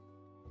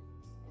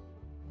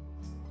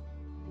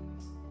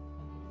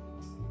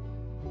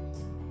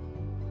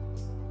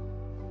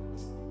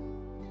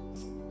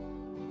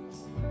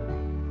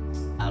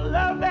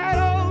love that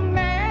old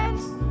man.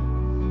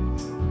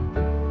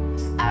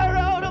 I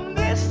wrote him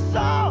this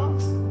song.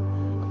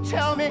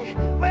 Tell me,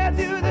 where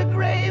do the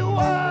gray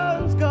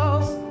ones go?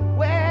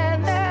 Where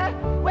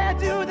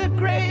do the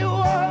gray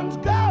ones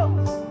go?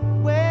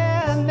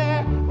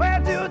 Where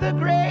do the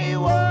gray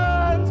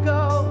ones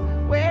go?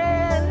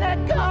 When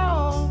they're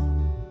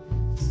gone,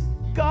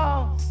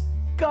 gone,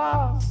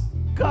 gone,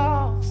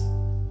 gone,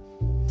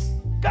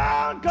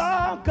 gone,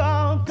 gone,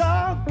 gone,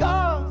 gone,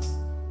 gone,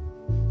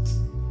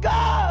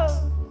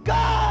 gone,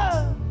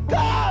 gone,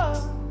 gone.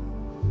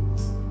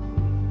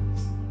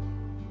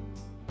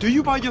 Do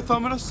you buy your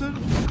thumb sir?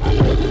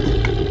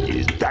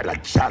 Is that a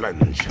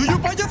challenge? Do you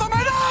buy your thumb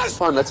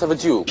Fun, let's have a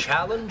duel.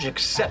 Challenge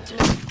accepted.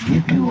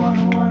 If you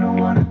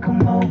wanna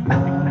come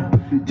over,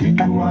 do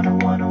you wanna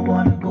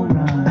go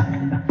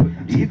ride?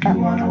 If you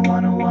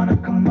wanna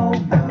come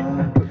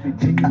over,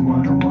 do you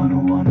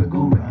wanna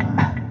go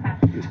ride?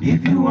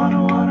 If you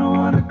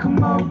wanna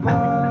come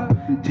over,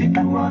 do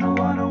you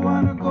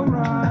wanna go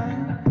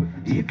ride?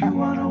 If you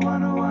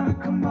wanna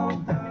come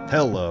over.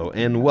 Hello,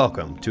 and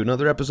welcome to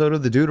another episode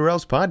of the Dude or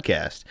Else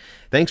podcast.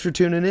 Thanks for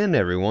tuning in,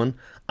 everyone.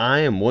 I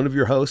am one of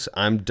your hosts.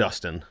 I'm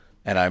Dustin.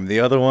 And I'm the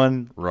other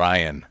one,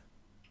 Ryan.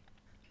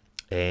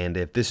 And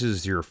if this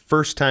is your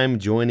first time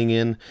joining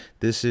in,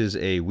 this is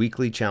a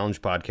weekly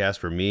challenge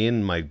podcast where me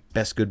and my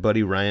best good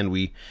buddy Ryan,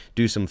 we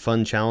do some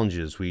fun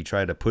challenges. We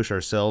try to push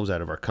ourselves out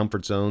of our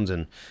comfort zones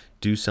and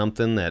do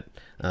something that,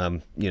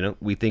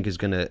 we think is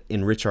going to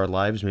enrich our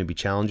lives, maybe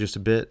challenge us a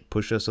bit,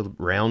 push us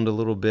around a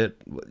little bit.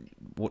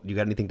 What, you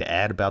got anything to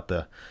add about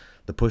the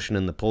pushing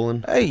and the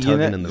pulling? Hey,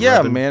 tugging and the yeah,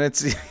 rubbing? man,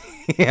 it's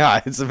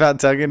it's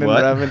about tugging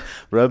and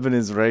rubbing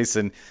is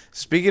racing.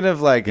 Speaking of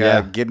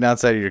getting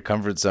outside of your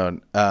comfort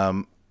zone,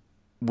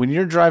 when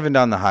you're driving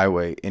down the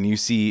highway and you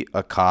see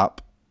a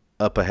cop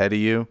up ahead of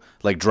you,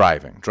 like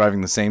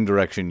driving the same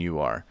direction you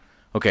are.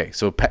 Okay,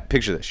 so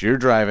picture this: you're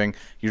driving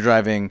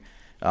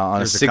on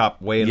There's a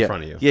cop way in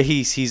front of you. Yeah,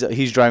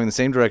 he's driving the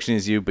same direction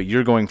as you, but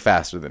you're going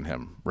faster than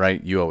him,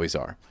 right? You always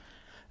are.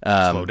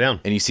 Slow down.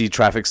 And you see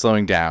traffic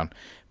slowing down.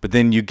 But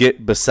then you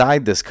get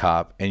beside this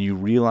cop and you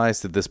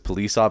realize that this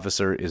police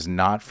officer is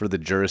not for the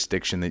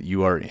jurisdiction that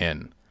you are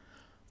in.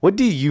 What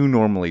do you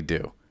normally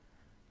do?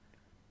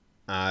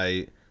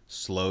 I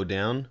slow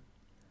down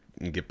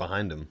and get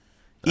behind him.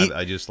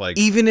 I just like...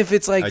 Even if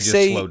it's like, I just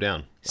say, slow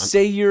down.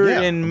 Say you're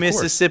Yeah, in of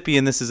Mississippi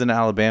and this is an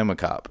Alabama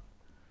cop.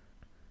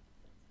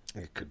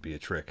 It could be a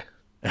trick.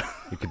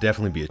 It could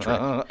definitely be a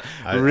trick.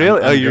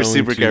 Really? I'm You're going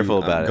super to-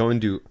 careful about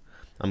it.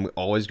 I'm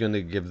always going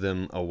to give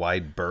them a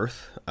wide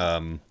berth.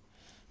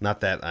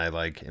 Not that I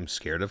am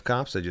scared of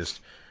cops. I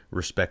just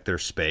respect their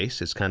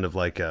space. It's kind of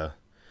like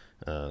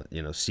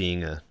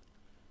seeing a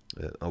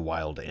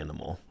wild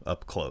animal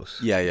up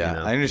close. Yeah.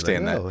 I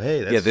understand that. Oh,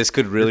 hey, this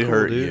could really you're cool,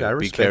 hurt dude. you. I Be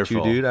respect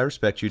careful. you, dude. I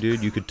respect you,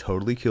 dude. You could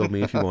totally kill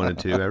me if you wanted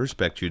to. I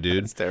respect you,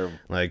 dude. That's terrible.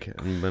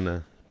 I'm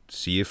gonna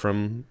see you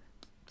from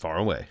far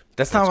away.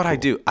 That's not what I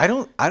cool. do. I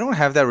don't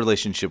have that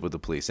relationship with the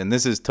police, and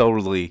this is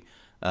totally,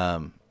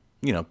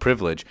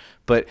 privilege.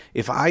 But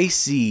if I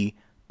see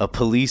a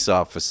police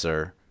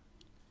officer,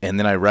 and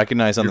then I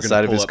recognize on You're the gonna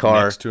side of pull his up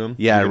car, next to him?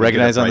 yeah, I You're gonna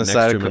recognize get up on right the next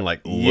side to of him and,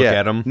 look yeah.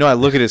 at him? No, I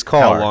look at his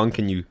car. How long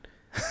can you?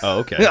 Oh,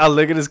 okay. I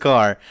look at his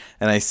car,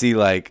 and I see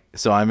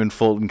so I'm in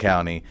Fulton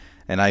County,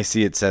 and I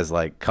see it says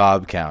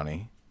Cobb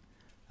County.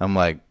 I'm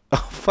like,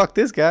 oh, fuck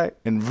this guy.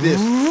 And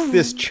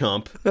This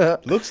chump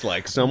looks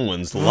like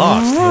someone's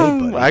lost. Hey,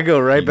 buddy. I go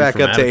right You back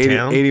from up out to of 80,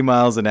 town? 80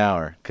 miles an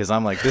hour because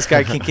I'm like, this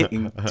guy can't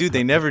get. Dude,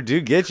 they never do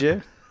get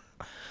you.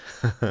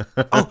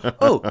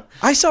 Oh!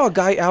 I saw a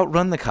guy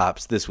outrun the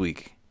cops this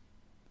week.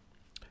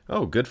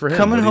 Oh, good for him.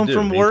 Coming What'd he home do?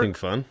 from work. Anything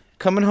fun?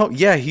 Coming home,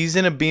 yeah, he's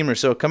in a Beamer.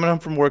 So coming home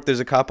from work, there's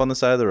a cop on the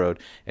side of the road,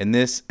 and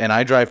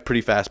I drive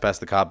pretty fast past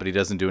the cop, but he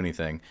doesn't do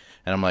anything.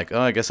 And I'm like,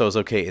 oh, I guess I was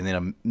okay. And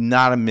then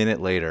not a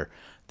minute later,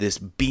 this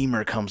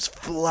Beamer comes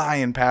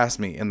flying past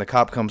me, and the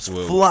cop comes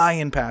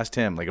flying past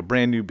him like a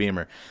brand new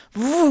Beamer,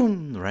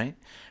 vroom, right?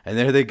 And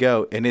there they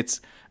go. And it's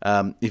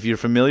if you're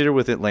familiar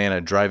with Atlanta,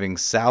 driving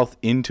south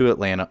into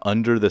Atlanta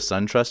under the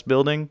SunTrust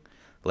building,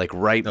 like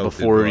right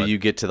before you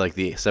get to the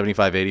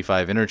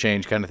 75-85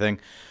 interchange kind of thing.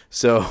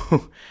 So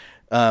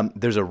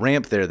there's a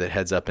ramp there that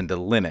heads up into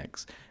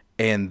Lenox,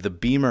 and the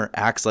Beamer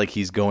acts like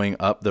he's going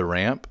up the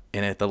ramp,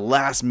 and at the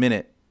last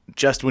minute,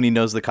 just when he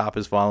knows the cop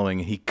is following,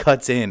 he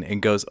cuts in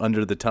and goes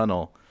under the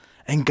tunnel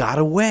and got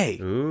away.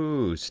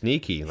 Ooh,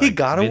 sneaky. He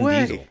got Vin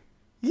away. Diesel.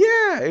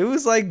 Yeah, it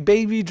was like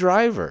Baby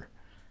Driver.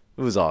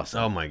 It was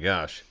awesome. Oh, my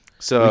gosh.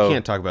 So we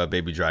can't talk about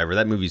Baby Driver.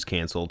 That movie's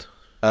canceled.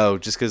 Oh,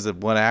 just because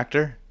of one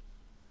actor?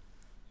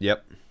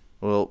 Yep.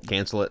 Well,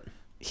 Cancel it.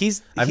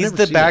 he's I've the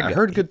never seen bad it. guy. I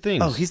heard good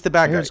things. Oh, he's the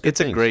bad I guy. heard good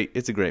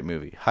It's a great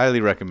movie.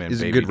 Highly recommend.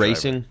 Is it Baby good Driver.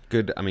 racing?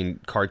 Good,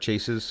 car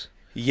chases?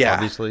 Yeah,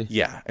 Obviously?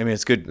 Yeah, I mean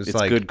it's good. It's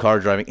like- good car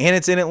driving, and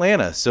it's in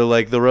Atlanta, so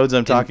the roads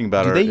I'm talking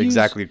about do are they use-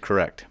 exactly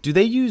correct. Do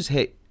they use,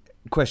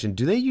 question,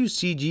 do they use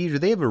CG or do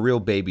they have a real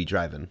baby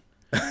driving?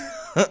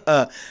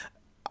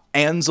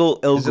 Ansel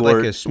Is it like a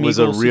Elgort was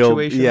a Smeagol real.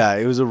 situation? Yeah,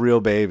 it was a real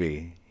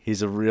baby.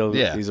 He's a real.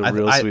 Yeah, He's a I-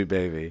 real I- sweet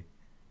baby.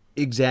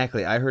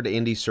 Exactly. I heard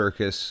Andy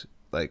Serkis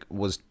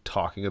was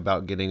talking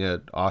about getting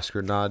an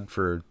Oscar nod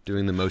for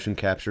doing the motion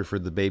capture for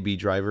the Baby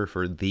Driver,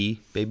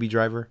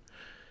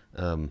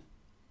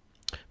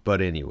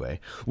 But anyway,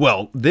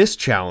 well, this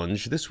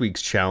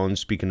week's challenge,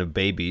 speaking of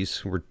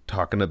babies, we're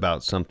talking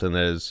about something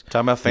that is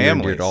Talking about near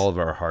and dear families. to all of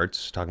our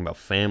hearts, talking about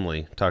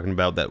family, talking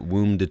about that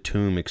womb to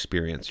tomb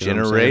experience. You know what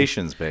I'm saying?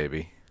 Generations,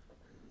 baby.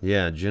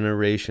 Yeah,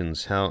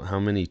 generations. How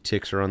many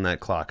ticks are on that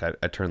clock?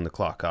 I turned the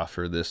clock off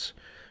for this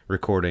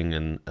recording,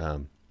 and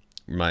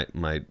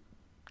my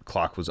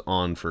clock was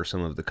on for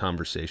some of the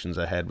conversations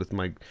I had with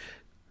my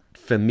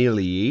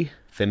familia.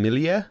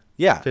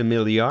 Yeah.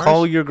 Familiars.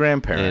 Call your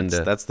grandparents.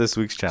 And, That's this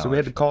week's challenge. So we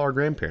had to call our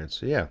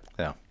grandparents. Yeah.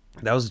 Yeah.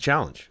 That was a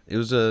challenge. It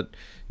was a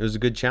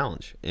good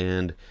challenge,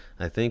 and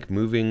I think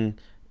moving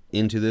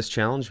into this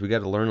challenge, we got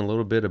to learn a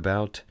little bit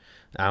about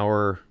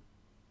our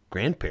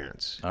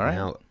grandparents. All right. And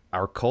how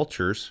our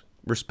cultures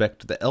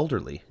respect the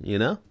elderly. You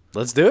know?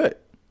 Let's do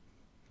it.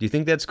 Do you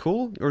think that's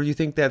cool, or do you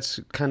think that's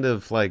kind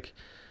of like,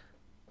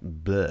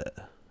 bleh?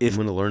 I'm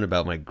going to learn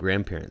about my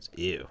grandparents.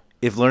 Ew.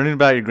 If learning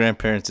about your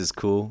grandparents is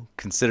cool,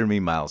 consider me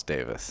Miles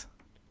Davis.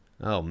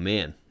 Oh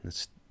man,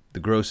 that's the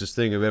grossest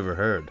thing I've ever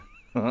heard.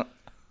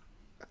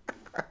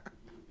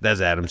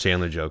 That's Adam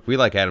Sandler joke. We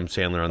like Adam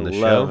Sandler on the show.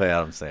 Love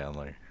Adam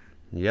Sandler.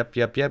 Yep.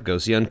 Go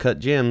see Uncut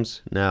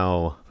Gems.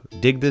 Now,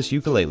 dig this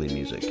ukulele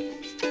music.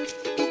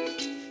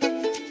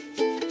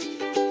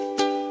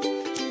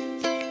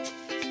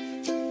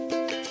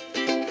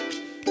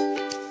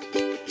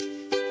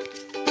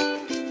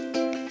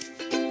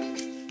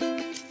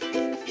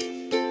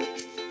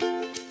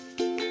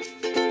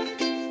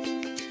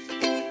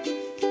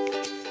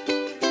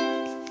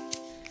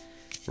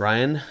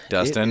 Ryan,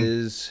 Dustin. it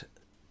is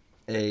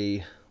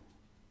a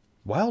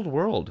wild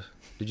world.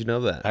 Did you know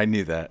that? I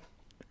knew that.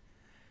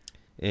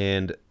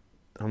 And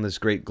on this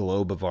great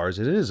globe of ours,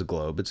 it is a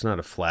globe. It's not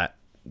a flat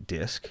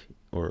disc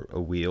or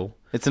a wheel.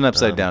 It's an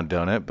upside down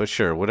donut, but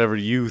sure, whatever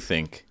you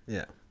think.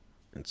 Yeah.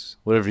 It's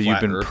Whatever you've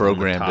flat been Earth on the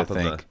programmed top to of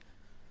a think.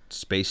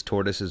 Space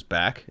tortoise's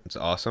back. It's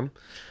awesome.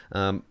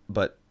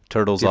 But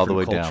Turtles all the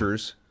way different down.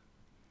 cultures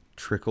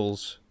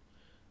trickles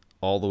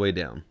all the way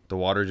down. The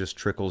water just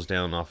trickles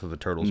down off of a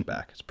turtle's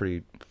back. It's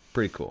pretty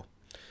cool.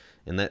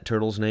 And that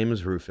turtle's name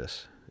is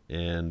Rufus.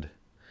 And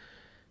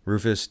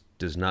Rufus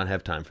does not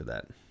have time for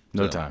that.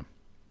 No So, time.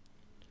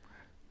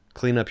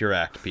 Clean up your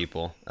act,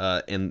 people.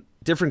 And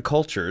different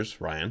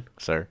cultures, Ryan,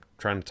 Sir,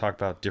 trying to talk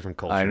about different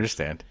cultures, I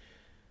understand.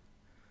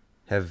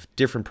 have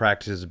different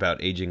practices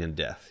about aging and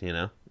death, you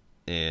know?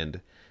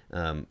 And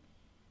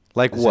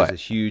Like this what? has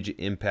a huge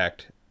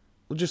impact.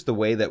 Well, just the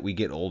way that we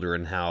get older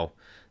and how,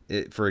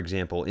 for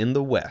example, in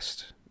the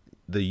West,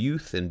 the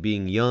youth and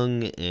being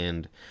young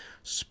and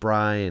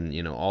spry and,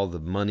 you know, all the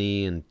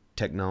money and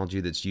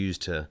technology that's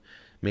used to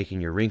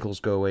making your wrinkles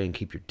go away and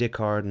keep your dick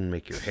hard and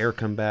make your hair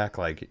come back.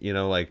 Like, you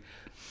know, like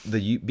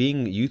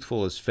being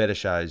youthful is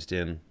fetishized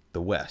in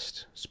the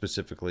West,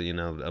 specifically, you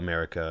know,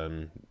 America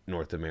and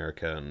North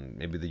America and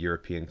maybe the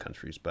European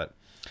countries. But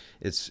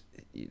it's,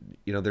 you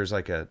know, there's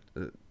like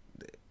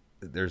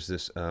there's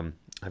this, I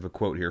have a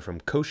quote here from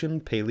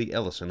Koshin Paley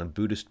Ellison, a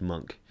Buddhist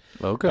monk.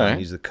 Okay.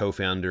 He's the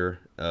co-founder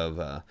of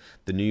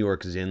the New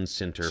York Zen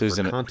Center So he's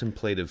for an-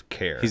 Contemplative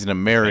Care. He's an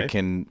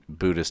American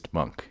Buddhist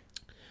monk.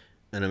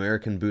 An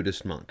American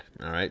Buddhist monk.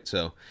 All right.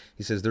 So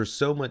he says there's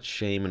so much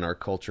shame in our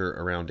culture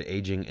around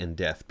aging and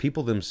death.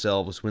 People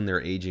themselves, when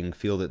they're aging,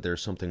 feel that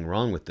there's something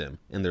wrong with them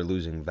and they're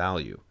losing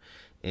value.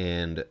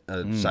 And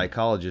a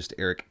psychologist,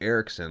 Eric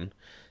Erickson,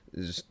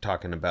 is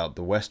talking about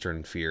the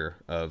Western fear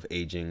of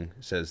aging,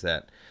 says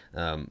that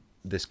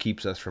this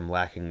keeps us from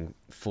living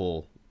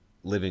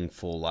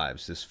full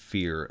lives, this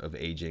fear of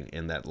aging,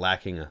 and that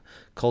lacking a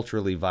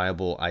culturally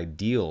viable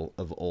ideal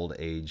of old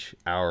age,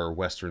 our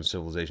Western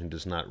civilization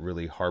does not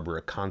really harbor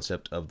a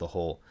concept of the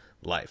whole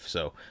life.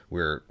 So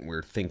we're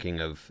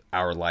thinking of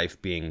our life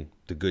being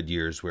the good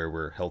years where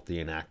we're healthy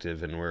and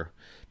active and we're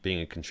being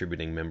a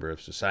contributing member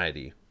of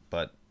society.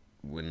 But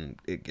when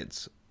it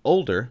gets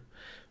older,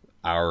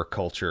 our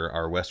culture,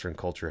 our Western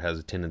culture, has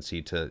a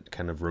tendency to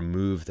kind of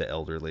remove the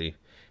elderly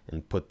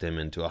and put them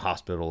into a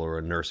hospital or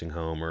a nursing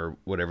home or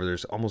whatever.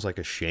 There's almost like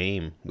a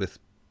shame with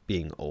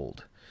being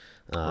old.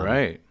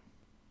 Right.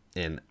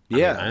 And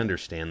Yeah. I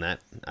understand that.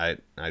 I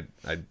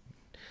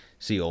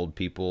see old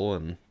people,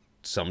 and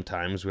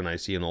sometimes when I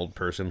see an old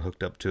person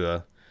hooked up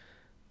to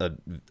a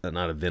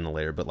not a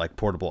ventilator, but like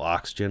portable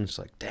oxygen, it's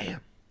like,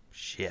 damn,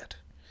 shit.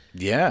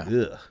 Yeah.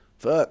 Ugh.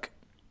 Fuck.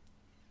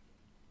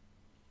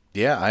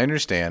 Yeah, I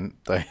understand.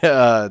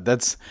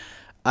 That's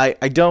I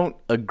don't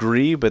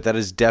agree, but that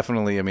is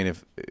definitely, I mean,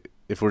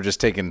 if we're just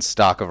taking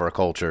stock of our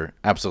culture,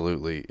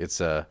 absolutely.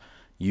 It's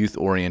youth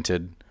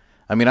oriented.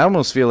 I mean, I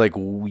almost feel like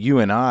you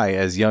and I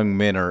as young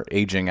men are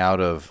aging out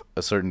of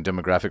a certain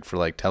demographic for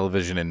like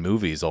television and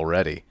movies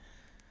already,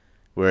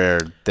 where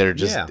they're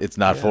just it's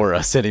not for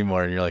us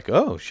anymore, and you're like,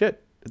 "Oh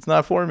shit, it's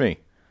not for me."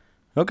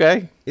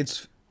 Okay.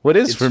 What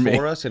is it's for me?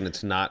 for us and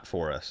it's not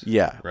for us.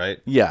 Yeah. Right?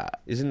 Yeah.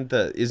 Isn't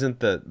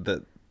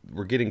the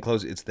we're getting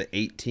close. It's the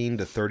 18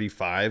 to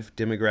 35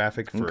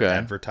 demographic for Okay.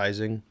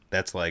 advertising.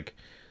 That's like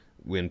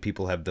when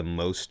people have the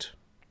most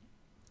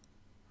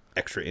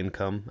extra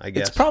income, I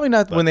guess. It's probably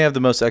not when they have the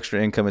most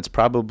extra income. It's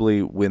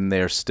probably when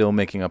they're still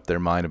making up their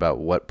mind about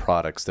what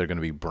products they're going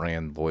to be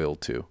brand loyal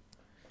to.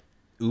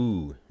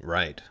 Ooh,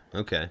 right.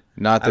 Okay.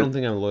 Not I that- don't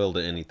think I'm loyal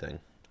to anything.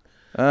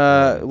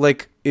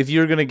 Like if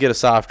you're going to get a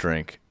soft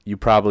drink, you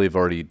probably have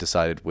already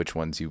decided which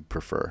ones you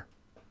prefer.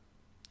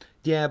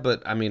 Yeah,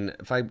 but I mean,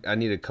 if I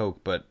need a Coke,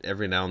 but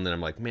every now and then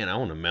I'm like, man, I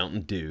want a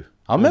Mountain Dew.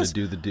 I'll I'm gonna mess-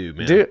 do the Dew,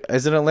 man. Dude,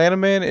 as an Atlanta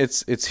man,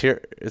 it's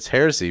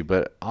heresy,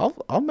 but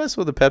I'll mess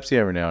with a Pepsi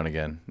every now and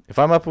again. If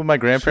I'm up with my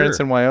grandparents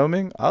Sure. in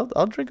Wyoming,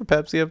 I'll drink a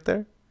Pepsi up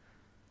there.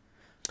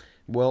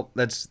 Well,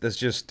 that's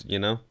just,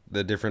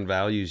 the different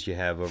values you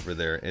have over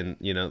there. And,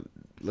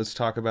 let's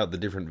talk about the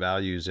different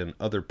values in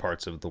other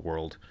parts of the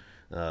world.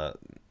 The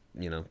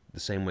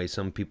same way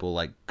some people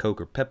like Coke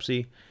or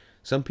Pepsi,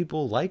 some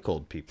people like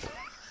old people.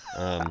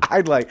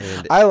 I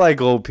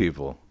like old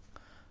people.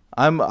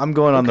 I'm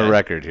going on the Okay.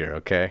 record here,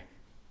 okay?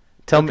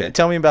 Tell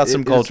me about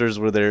some It is- cultures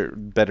where they're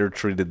better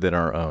treated than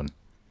our own.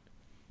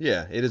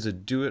 Yeah, it is a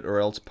do it or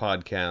else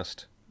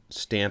podcast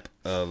stamp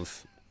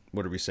of,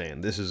 what are we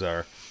saying? This is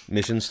our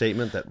mission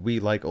statement that we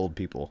like old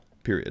people,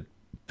 period.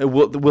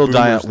 We'll die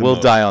Boomers the we'll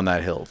most. die on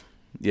that hill.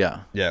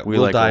 Yeah. Yeah, we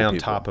we'll like die old on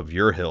people. top of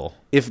your hill.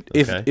 If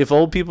Okay. if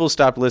old people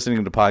stopped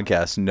listening to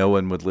podcasts, no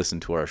one would listen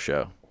to our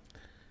show.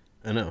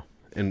 I know.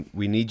 And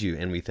we need you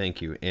and we thank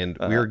you. And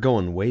we're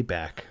going way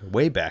back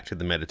to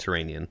the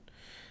Mediterranean.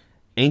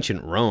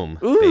 Ancient Rome,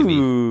 baby.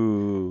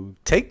 Ooh,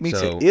 take me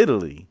So- to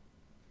Italy.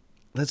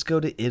 Let's go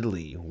to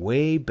Italy.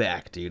 Way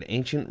back, dude.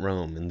 Ancient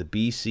Rome in the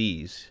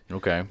BCs.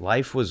 Okay.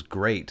 Life was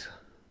great.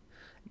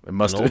 It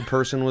must An old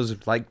person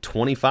was like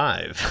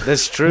 25.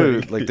 That's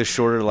true. Like the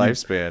shorter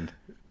lifespan.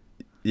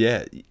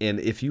 Yeah, and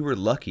if you were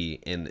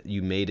lucky and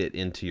you made it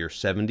into your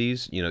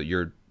 70s,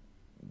 you're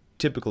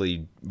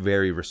typically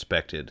very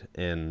respected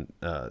and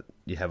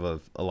you have a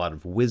lot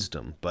of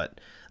wisdom.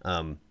 But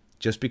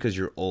just because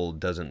you're old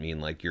doesn't mean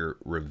like you're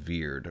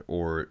revered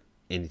or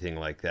anything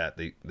like that.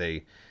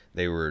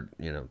 They were,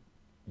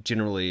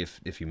 generally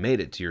if you made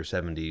it to your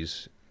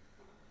 70s,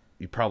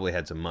 you probably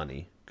had some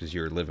money because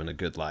you're living a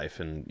good life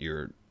and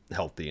you're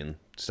healthy and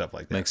stuff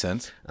like that. Makes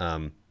sense.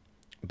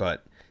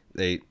 But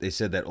they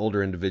said that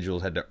older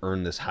individuals had to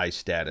earn this high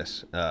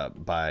status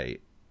by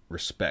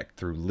respect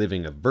through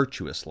living a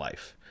virtuous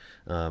life.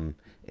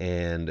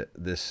 And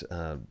this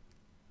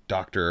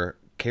Dr.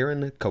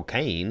 Karen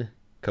Cocaine,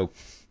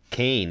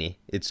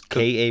 it's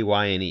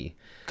Kayne.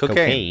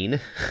 Cocaine.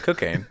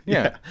 Cocaine.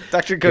 Yeah.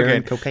 Dr.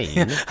 Karen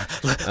Cocaine. Cocaine.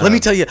 Let me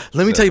tell you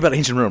about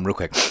ancient Rome real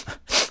quick.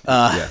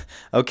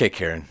 Okay,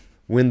 Karen.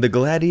 When the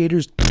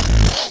gladiators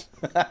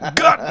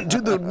got into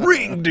the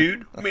ring,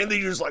 dude, man, they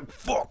just like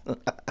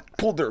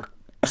pulled their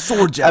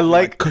swords out. and,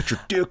 like- cut your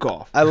dick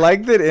off. I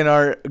like that in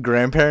our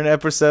grandparent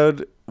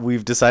episode,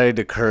 we've decided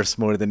to curse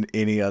more than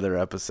any other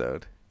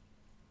episode.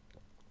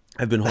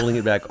 I've been holding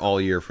it back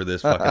all year for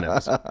this fucking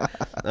episode.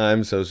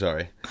 I'm so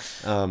sorry.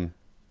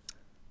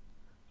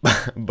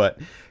 But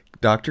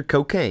Dr.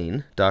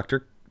 Cocaine,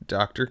 Dr.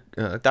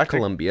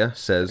 Columbia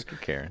says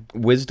Karen.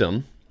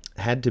 wisdom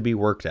had to be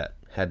worked at,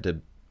 had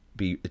to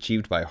be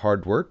achieved by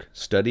hard work,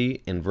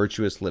 study, and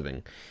virtuous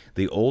living.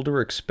 The old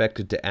are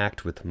expected to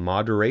act with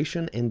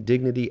moderation and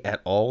dignity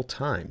at all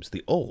times.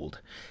 The old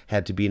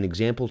had to be an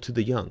example to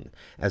the young,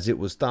 as it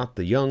was thought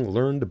the young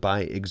learned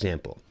by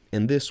example.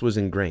 And this was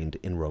ingrained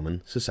in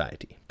Roman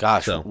society.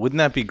 Gosh, So, wouldn't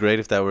that be great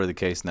if that were the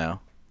case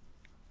now?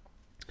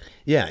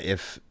 yeah,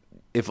 if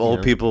Old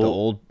know, people the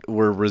old-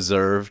 were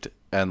reserved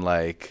and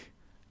like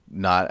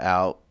not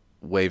out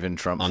waving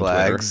Trump On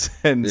flags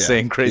Twitter. and Yeah.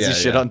 saying crazy Yeah,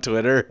 shit yeah. on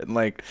Twitter and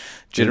like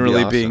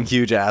generally being awesome.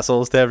 huge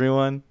assholes to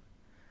everyone.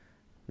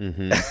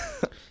 it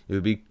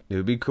would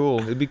be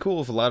cool. It'd be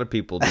cool if a lot of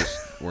people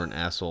just weren't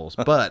assholes.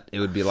 But it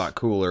would be a lot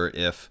cooler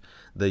if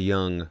the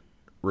young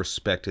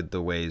respected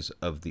the ways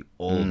of the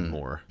old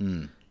more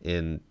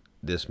in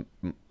this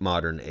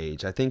modern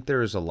age. I think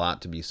there is a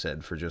lot to be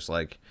said for just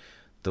like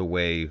the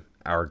way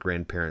our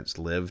grandparents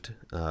lived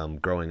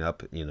growing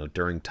up,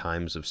 during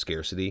times of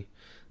scarcity,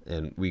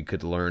 and we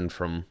could learn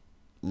from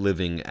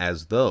living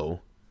as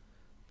though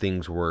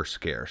things were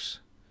scarce,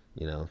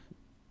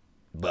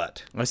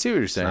 but I see what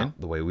you're it's saying. not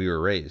the way we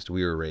were raised.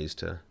 We were raised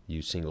to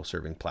use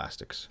single-serving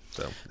plastics.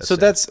 So So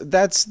sad.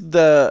 that's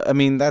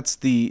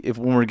the if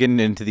when we're getting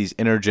into these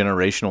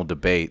intergenerational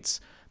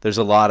debates, there's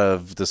a lot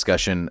of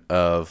discussion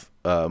of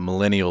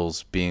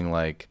millennials being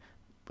like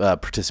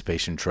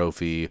participation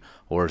trophy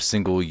or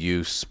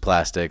single-use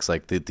plastics,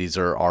 like these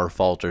are our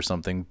fault or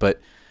something. But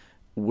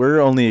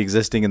we're only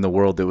existing in the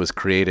world that was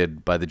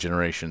created by the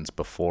generations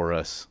before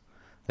us.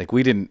 Like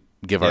we didn't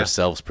give Yeah.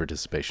 ourselves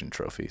participation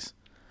trophies.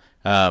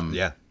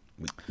 yeah.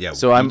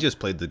 So we I'm- just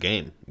played the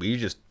game. We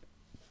just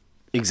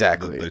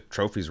Exactly. the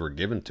trophies were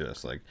given to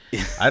us. Like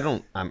I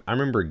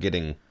remember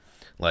getting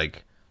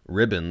like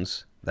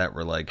ribbons that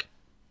were like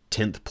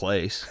 10th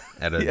place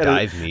at a At a-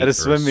 dive meet at a or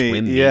swim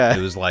meet, yeah.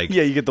 It was like,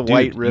 Yeah, you get the dude,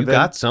 white You ribbon.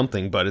 got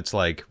something, but it's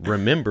like,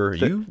 remember,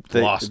 you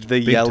lost the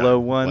big yellow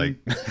time. one,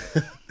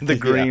 Like, the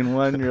green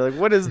one. You're like,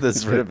 what is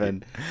this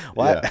ribbon?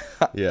 Why?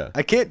 yeah.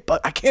 I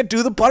can't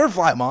do the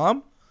butterfly,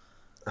 Mom.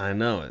 I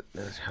know it.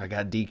 I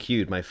got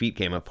DQ'd. My feet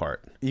came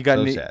apart. You got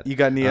So any? sad. You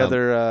got any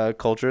other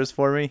cultures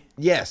for me?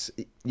 Yes,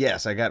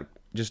 I got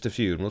just a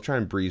few, and we'll try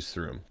and breeze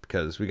through them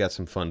because we got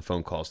some fun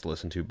phone calls to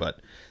listen to.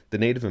 But the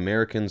Native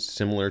Americans,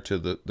 similar to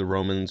the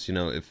Romans,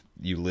 if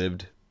you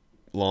lived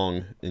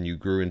long and you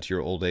grew into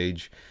your old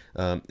age,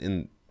 there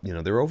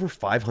were over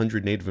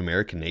 500 Native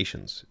American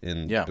nations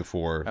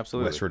before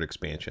absolutely. westward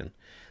expansion,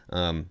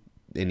 and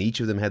each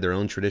of them had their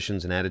own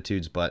traditions and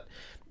attitudes, but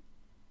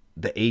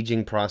the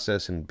aging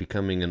process and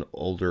becoming an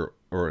older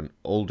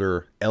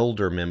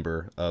elder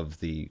member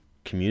of the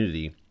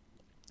community,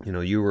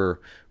 you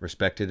were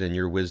respected and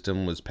your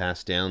wisdom was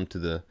passed down to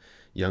the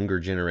younger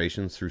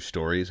generations through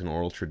stories and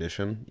oral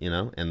tradition,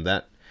 and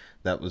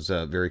that was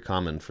very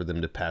common for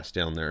them to pass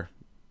down their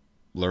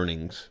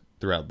learnings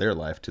throughout their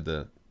life to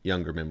the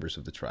younger members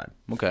of the tribe.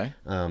 Okay.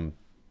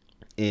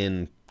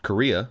 In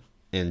Korea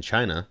and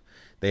China,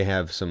 they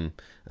have some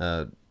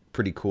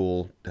pretty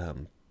cool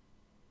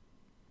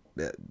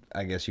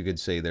I guess you could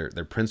say their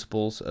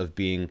principles of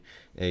being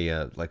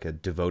a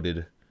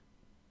devoted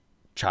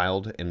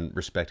child and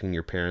respecting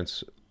your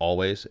parents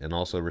always, and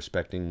also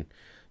respecting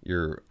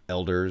your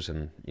elders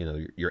and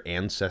your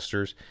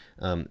ancestors.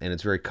 And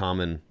it's very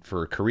common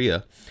for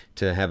Korea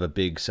to have a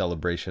big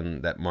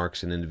celebration that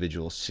marks an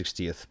individual's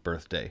 60th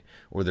birthday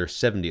or their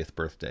 70th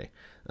birthday.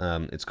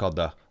 It's called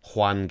the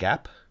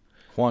Hwangap.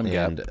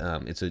 Hwangap.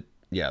 And it's the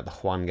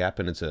Hwangap,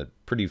 and it's a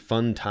pretty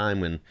fun time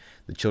when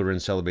the children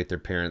celebrate their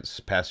parents'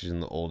 passage in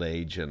the old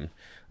age, and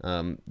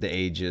the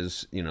age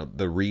is,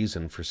 the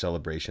reason for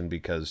celebration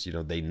because,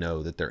 they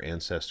know that their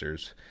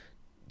ancestors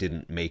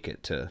didn't make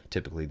it to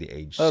typically the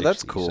age 60. Oh,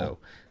 that's cool.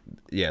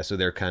 So, so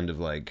they're kind of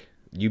like,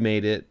 you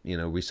made it,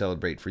 we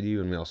celebrate for you,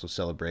 and we also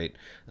celebrate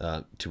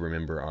to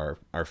remember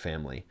our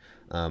family.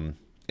 And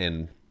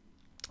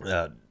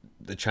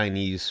the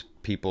Chinese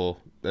people,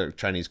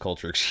 Chinese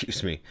culture,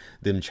 excuse me,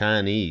 them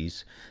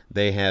Chinese,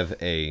 they have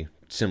a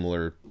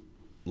similar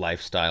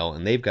lifestyle,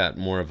 and they've got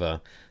more of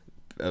a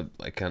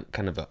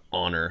kind of a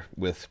honor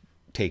with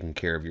taking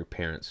care of your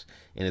parents,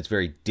 and it's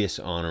very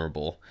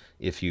dishonorable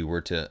if you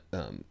were to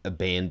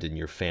abandon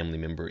your family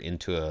member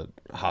into a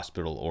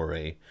hospital or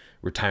a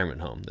retirement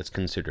home. That's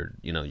considered,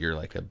 you're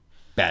like a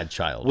bad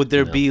child. Would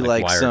there be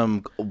like why are-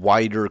 some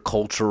wider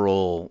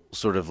cultural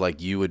sort of like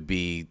you would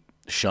be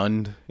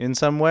shunned in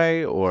some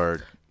way,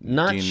 or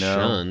Not do you know?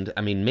 shunned.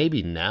 I mean,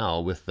 maybe now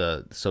with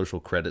the social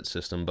credit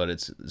system, but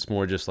it's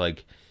more just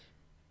like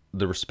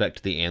the respect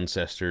to the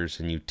ancestors,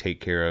 and you take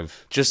care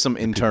of Just some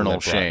internal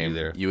that brought you shame.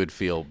 there. You would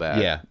feel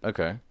bad. Yeah.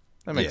 Okay.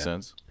 That makes Yeah.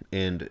 sense.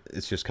 And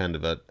it's just kind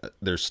of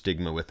there's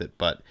stigma with it.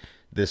 But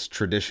this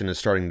tradition is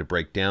starting to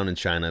break down in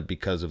China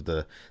because of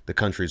the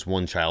country's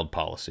one-child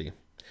policy,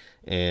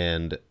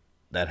 and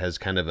that has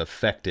kind of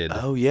affected.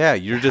 Oh yeah,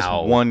 you're just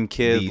how one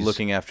kid these-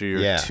 looking after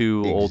your Yeah,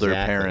 two older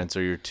exactly. parents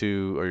or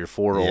your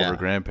four Yeah. older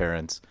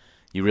grandparents.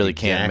 You really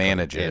can't Exactly.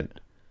 manage it.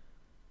 And-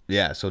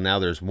 yeah, so now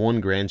there's one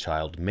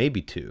grandchild,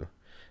 maybe two,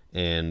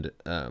 and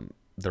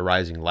the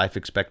rising life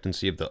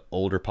expectancy of the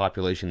older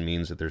population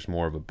means that there's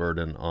more of a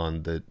burden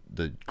on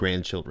the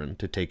grandchildren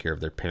to take care of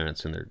their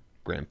parents and their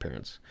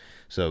grandparents.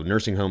 So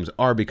nursing homes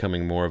are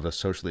becoming more of a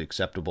socially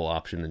acceptable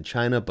option in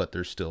China, but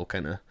there's still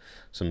kind of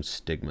some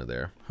stigma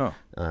there. Huh.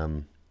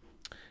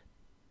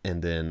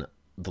 And then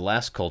the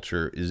last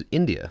culture is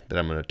India that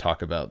I'm going to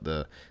talk about.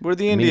 What are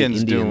the many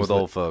Indians doing with that-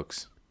 old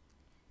folks?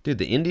 Dude,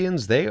 the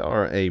Indians, they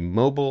are a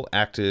mobile,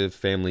 active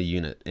family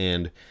unit,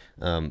 and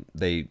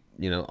they,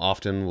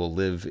 often will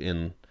live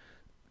in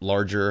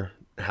larger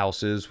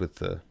houses with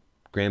the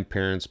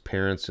grandparents,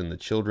 parents, and the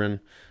children,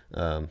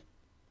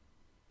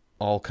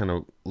 all kind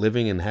of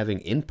living and having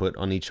input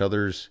on each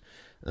other's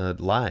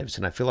lives.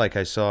 And I feel like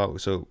I saw,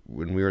 so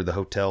when we were at the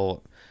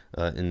hotel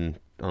on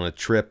a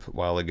trip a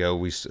while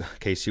ago,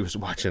 Casey was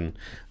watching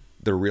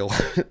the Real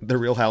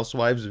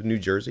Housewives of New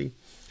Jersey.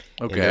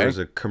 Okay. And there was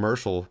a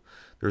commercial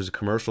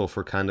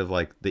for kind of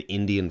like the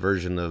Indian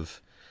version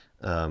of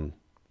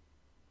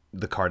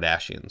the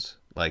Kardashians.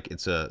 Like,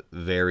 it's a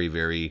very,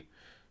 very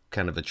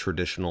kind of a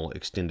traditional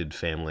extended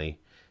family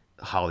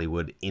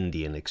Hollywood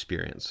Indian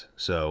experience.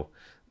 So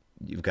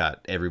you've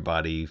got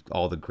everybody,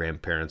 all the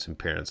grandparents and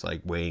parents,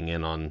 like weighing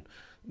in on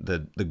the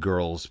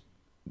girl's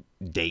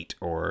date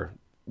or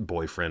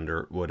boyfriend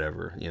or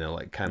whatever,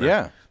 like kind of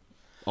Yeah.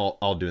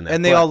 all doing that.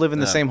 And they But, all live in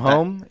the same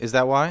home? Is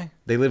that why?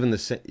 They live in the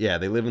same. Yeah,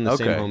 they live in the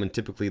same Okay. home, and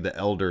typically the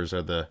elders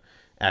are the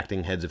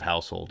acting heads of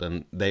household,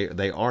 and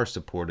they are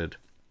supported,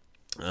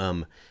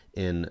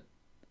 in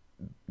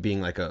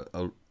being like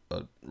a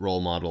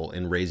role model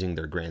in raising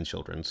their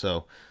grandchildren.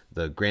 So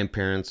the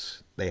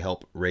grandparents, they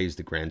help raise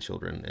the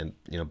grandchildren,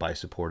 and by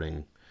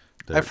supporting.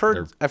 I've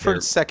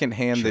heard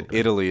secondhand that children.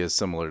 Italy is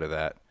similar to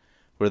that,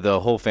 where the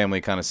whole family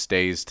kind of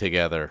stays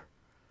together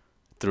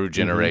through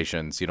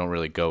generations. You don't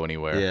really go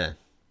anywhere. Yeah.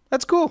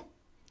 That's cool.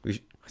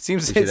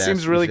 Seems We should it ask-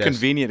 seems we really should ask-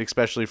 convenient,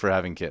 especially for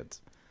having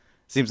kids.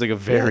 Seems like a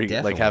very like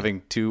definitely.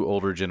 having two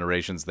older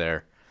generations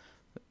there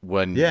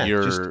when Yeah,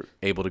 you're just-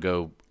 able to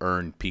go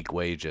earn peak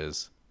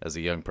wages as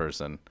a young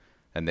person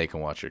and they can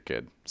watch your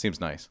kid. Seems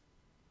nice.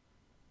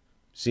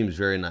 Seems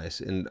very nice.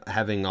 And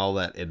having all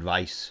that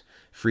advice,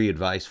 free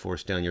advice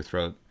forced down your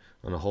throat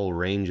on a whole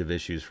range of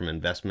issues from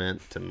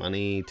investment to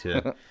money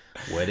to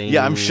wedding.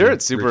 Yeah, I'm sure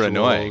it's super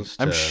annoying. rituals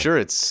I'm to- sure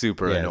it's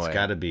super yeah, annoying. it's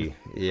got to be.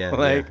 Yeah.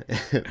 Like-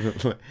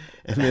 yeah.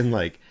 And then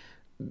like,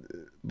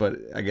 but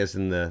I guess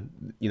in the,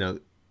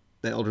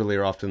 the elderly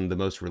are often the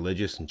most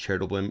religious and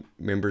charitable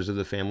members of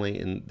the family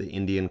in the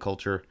Indian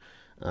culture.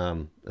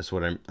 That's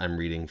what I'm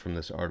reading from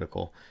this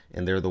article.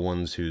 And they're the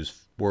ones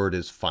whose word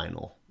is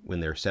final when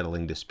they're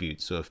settling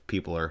disputes. So if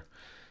people are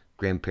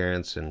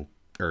grandparents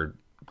or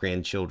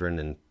grandchildren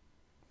and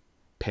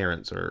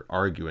parents are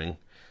arguing,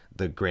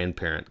 the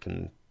grandparent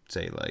can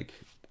say like,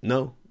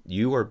 no,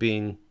 you are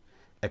being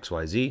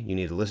XYZ. You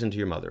need to listen to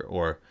your mother,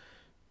 or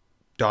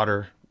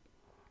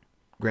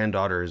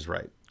granddaughter is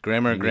right.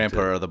 Grandma and You need grandpa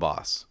to- are the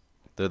boss.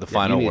 They're the Yeah,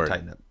 final you need word. to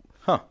tighten up.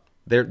 Huh.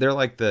 They're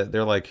like the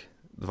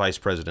vice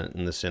president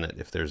in the Senate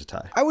if there's a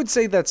tie. I would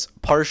say that's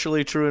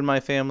partially true in my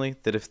family,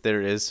 that if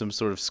there is some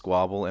sort of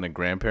squabble and a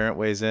grandparent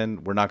weighs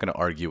in, we're not going to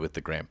argue with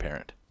the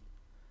grandparent.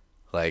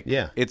 Like,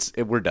 Yeah.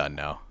 we're done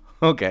now.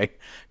 Okay.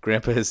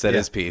 Grandpa has said Yeah.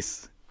 his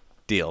piece.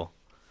 Deal.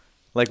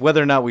 Like,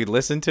 whether or not we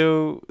listen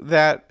to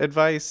that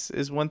advice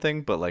is one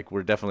thing, but, like,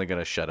 we're definitely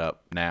going to shut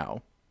up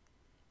now.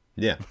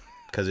 Yeah,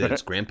 because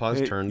it's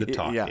Grandpa's turn to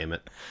talk. Yeah. Damn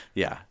it!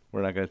 Yeah.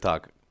 We're not going to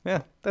talk.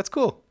 Yeah, that's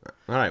cool.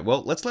 All right,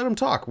 well, let's let him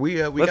talk. We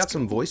got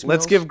some voicemails.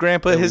 Let's give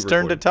Grandpa that we his turn to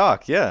recorded.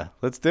 talk. Yeah,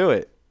 let's do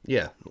it.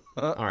 Yeah.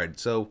 All right,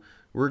 so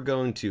we're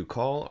going to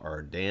call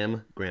our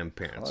damn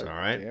grandparents. All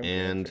right,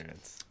 and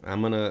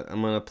I'm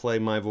gonna play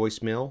my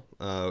voicemail.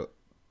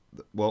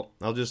 Well,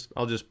 I'll just.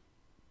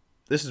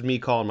 This is me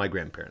calling my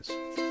grandparents.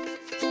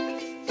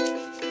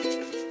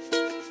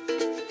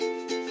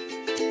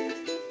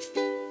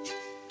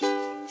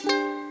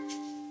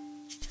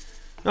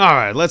 All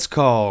right, let's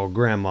call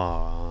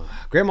Grandma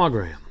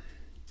Graham.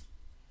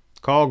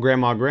 Call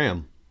Grandma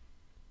Graham.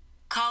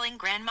 Calling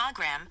Grandma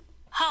Graham.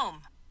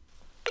 Home.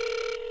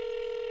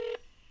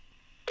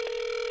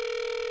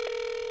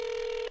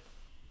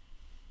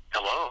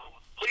 Hello.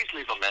 Please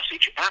leave a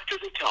message after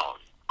the tone.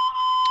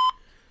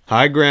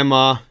 Hi,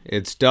 Grandma.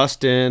 It's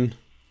Dustin.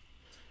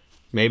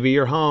 Maybe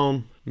you're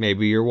home.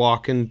 Maybe you're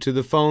walking to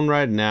the phone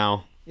right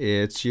now.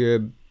 It's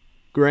your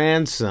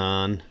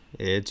grandson.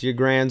 It's your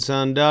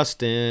grandson,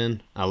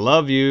 Dustin. I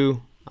love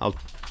you. I'll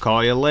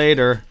call you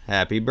later.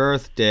 Happy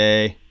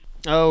birthday.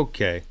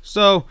 Okay,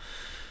 so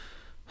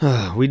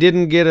we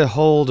didn't get a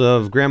hold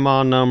of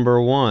Grandma number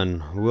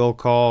 1. We'll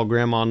call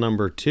Grandma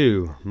number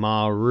 2,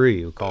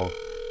 Marie. We'll call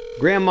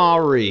Grandma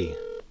Marie.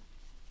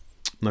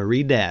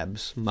 Marie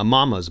Dabbs, my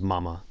mama's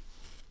mama.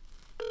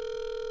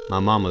 My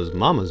mama's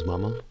mama's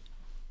mama.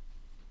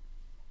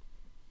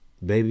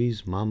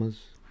 Baby's mama's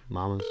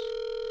mama's.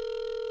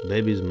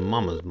 Baby's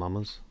mama's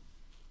mama's.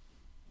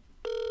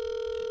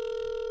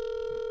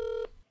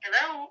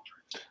 Hello.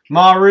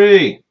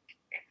 Marie,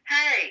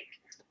 Hey.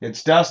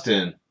 it's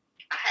Dustin.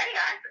 Hey,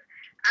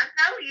 I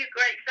know you,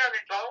 great Southern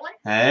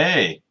boy.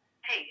 Hey,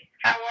 Hey,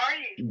 how are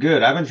you?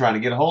 good. I've been trying to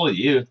get a hold of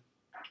you.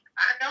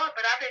 I know it,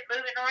 but I've been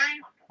moving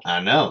around. I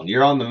know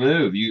you're on the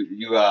move. You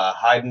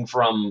hiding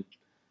from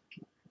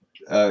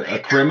a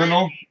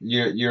criminal?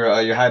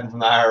 You're hiding from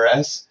the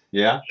IRS?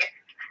 Yeah.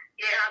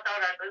 Yeah, I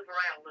thought I'd move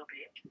around a little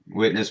bit.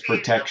 Witness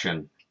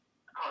protection.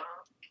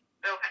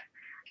 Okay.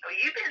 So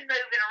you've been moving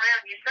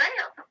around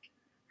yourself.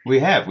 We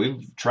have.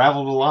 We've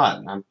traveled a lot,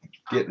 and I'm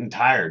getting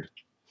tired.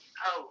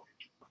 Oh.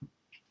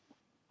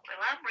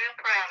 Well, I'm real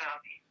proud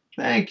of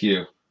you. Thank you.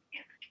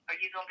 Are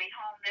you going to be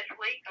home this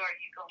week, or are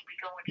you going to be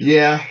going to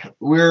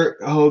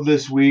Yeah,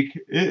 this week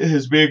it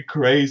has been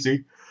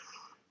crazy.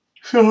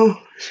 So,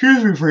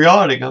 excuse me for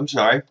yawning. I'm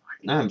sorry.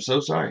 I'm so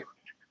sorry.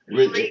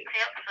 Sleep helps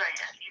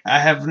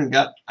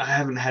that. I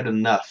haven't had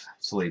enough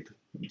sleep.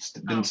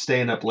 Been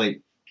staying up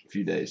late a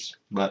few days,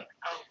 but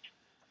Oh.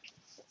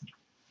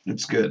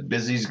 it's good.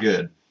 Busy's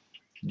good.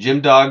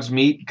 Gym Dogs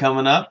meet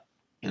coming up,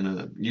 and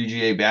a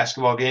UGA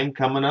basketball game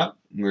coming up.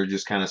 We're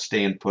just kind of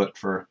staying put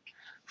for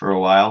a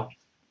while.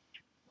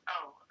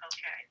 Oh,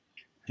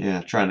 okay.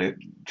 Yeah, trying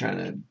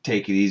to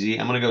take it easy.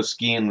 I'm gonna go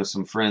skiing with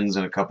some friends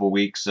in a couple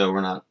weeks, so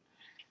we're not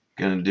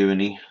gonna do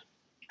any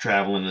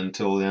traveling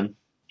until then.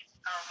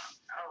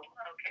 Oh,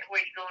 okay. Where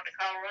you going to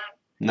Colorado?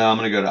 No, I'm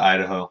gonna go to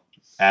Idaho.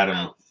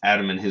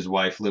 Adam and his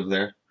wife live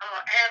there.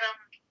 Adam,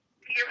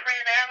 your friend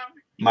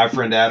Adam? My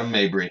friend Adam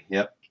Mabry.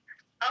 Yep.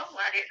 Oh,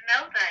 I didn't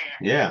know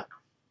that. Yeah.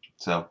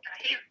 So,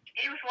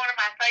 He was one of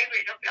my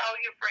favorite of all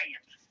your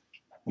friends.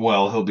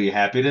 well, he'll be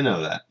happy to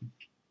know that. And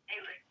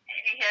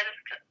he had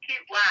a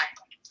cute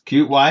wife.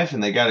 Cute wife,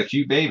 and they got a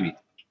cute baby.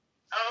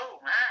 Oh,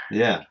 my.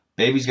 Yeah.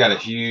 Baby's got a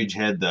huge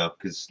head, though,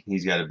 because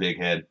he's got a big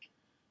head.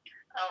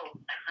 Oh,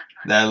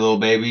 That little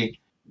baby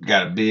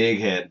got a big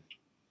head.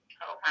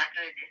 oh, my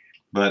goodness.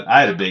 But I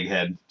had a big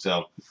head,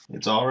 so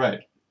it's all right.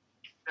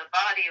 The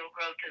body will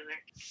grow to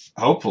it.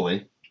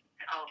 Hopefully.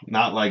 Oh,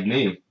 Not like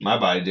me. My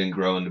body didn't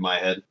grow into my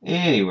head.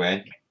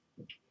 Anyway,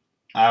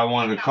 I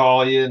wanted to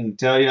call you and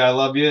tell you I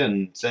love you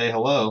and say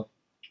hello.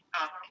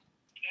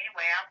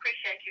 anyway, I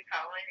appreciate you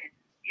calling, and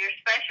you're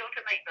special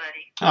to me,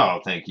 buddy.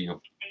 Oh, thank you.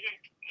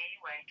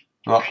 Anyway,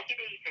 Well, take it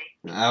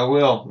easy. I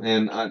will,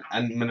 and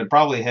I'm gonna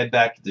probably head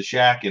back to the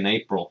shack in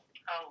April,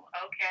 Oh,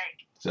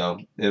 okay. so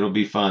it'll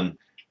be fun.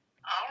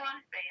 All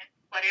right,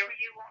 then. Whatever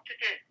you want to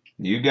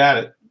do. You got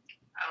it.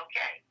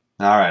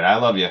 Okay. All right, I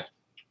love you.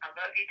 I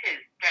love you too.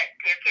 Tell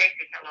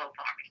Casey hello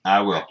for me. I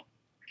will.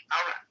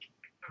 All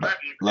right. Love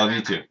you. Love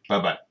you too.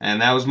 Bye bye.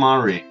 And that was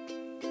Marie.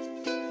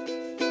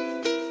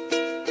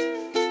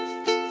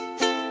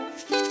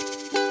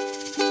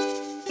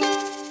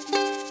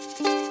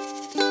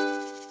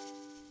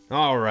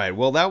 All right.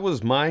 Well, that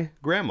was my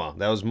grandma.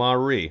 That was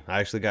Marie.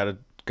 I actually got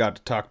to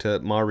talk to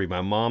Marie,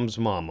 my mom's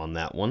mom, on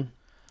that one.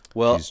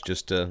 Well, She's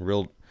just a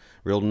real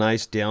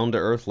nice, down to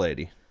earth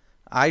lady.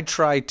 I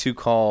tried to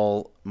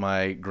call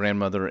my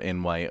grandmother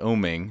in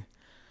Wyoming,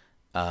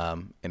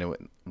 and it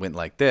went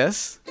like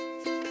this.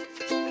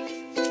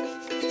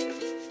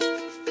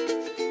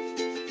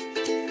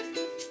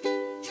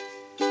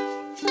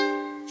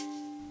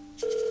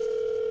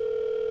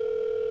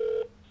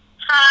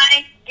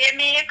 Hi. Give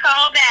me a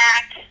call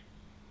back.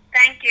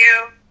 Thank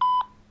you.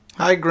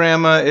 Hi,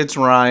 Grandma. It's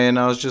Ryan.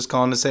 I was just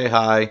calling to say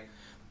hi.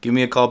 Give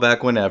me a call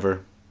back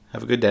whenever.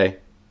 Have a good day.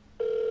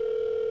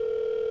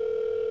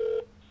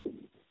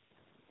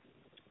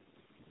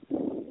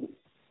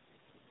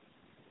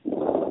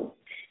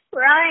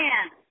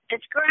 Ryan,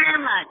 it's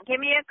Grandma. Give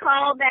me a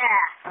call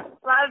back.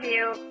 Love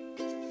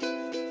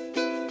you.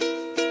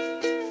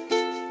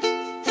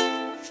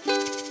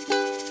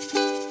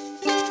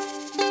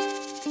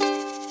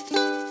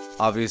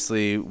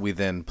 Obviously, we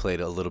then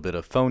played a little bit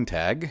of phone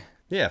tag.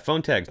 Yeah,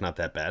 phone tag's not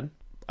that bad.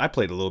 I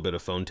played a little bit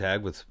of phone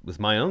tag with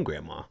my own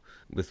grandma.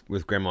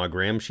 With Grandma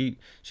Graham, she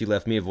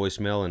left me a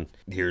voicemail, and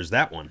here's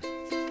that one.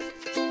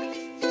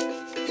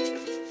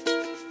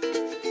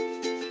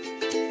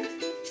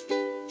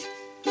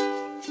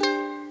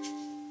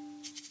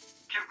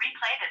 To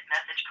replay this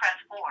message, press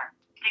 4.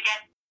 To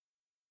get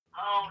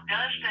Oh,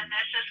 Dustin,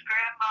 this is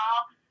Grandma.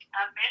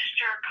 I missed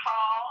your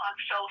call. I'm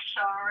so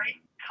sorry.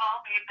 Call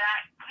me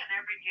back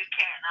whenever you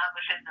can. I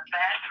was in the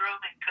bathroom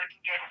and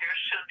couldn't get here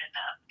soon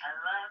enough. I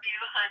love you,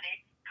 honey.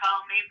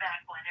 Call me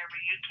back whenever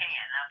you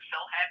can. I'm so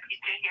happy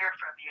to hear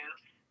from you.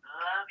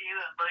 Love you,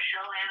 a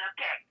bushel and a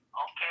peck.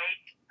 Okay?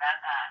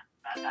 Bye-bye.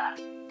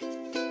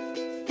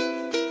 Bye-bye.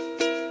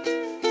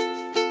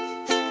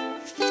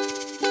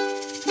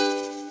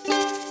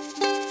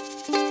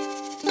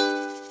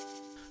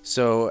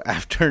 So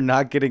after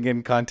not getting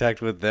in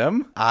contact with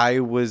them, I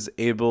was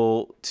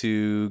able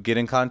to get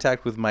in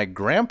contact with my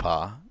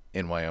grandpa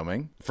in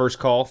Wyoming. First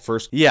call,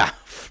 first. Yeah,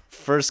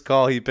 first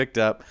call he picked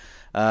up.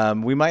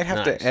 We might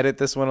have Nice. to edit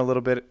this one a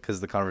little bit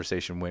because the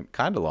conversation went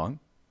kind of long.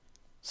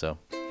 So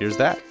here's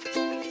that.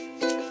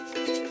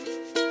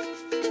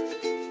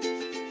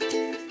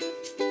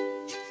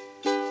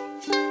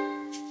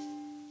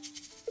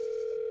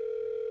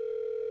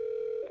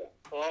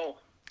 Hello.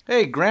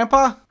 Hey,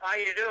 Grandpa. How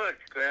you doing,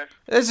 Chris?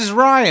 This is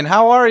Ryan.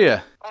 How are you?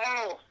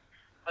 Oh,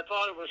 I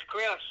thought it was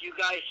Chris. You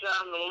guys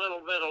sound a little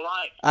bit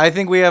alike. I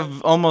think we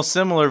have almost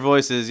similar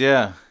voices,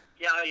 yeah.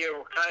 Yeah,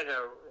 you're kind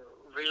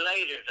of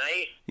related,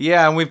 eh?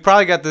 Yeah, and we've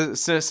probably got the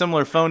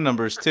similar phone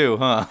numbers too,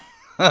 huh?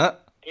 Yeah.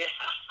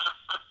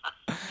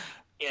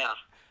 Yeah.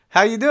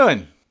 How you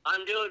doing?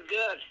 I'm doing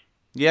good.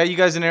 Yeah, you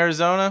guys in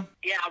Arizona?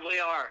 Yeah, we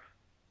are.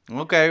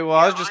 Okay, well,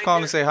 I was Yeah, just I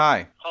calling to just- say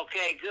hi.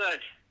 Okay, good.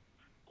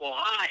 Well,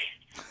 hi.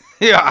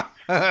 Yeah.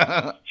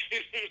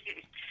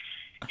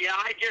 Yeah,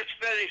 I just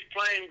finished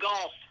playing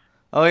golf.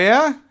 Oh,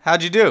 yeah?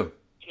 How'd you do?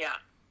 Yeah.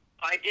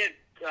 I did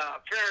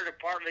fair to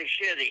partly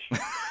shitty.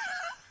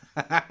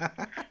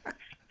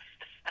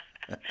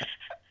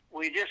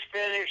 We just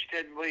finished,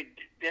 and we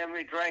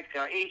drank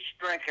each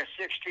drank a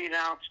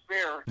 16-ounce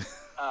beer.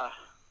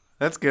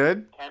 That's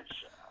good.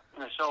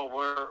 And so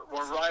we're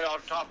right on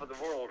top of the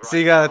world right So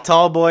you got now. a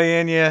tall boy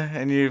in you,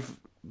 and you've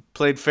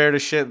played fair to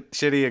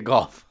shitty at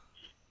golf.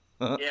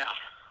 Yeah.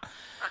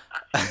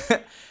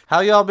 How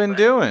y'all been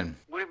doing?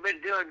 We've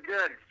been doing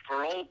good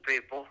for old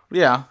people.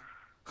 Yeah.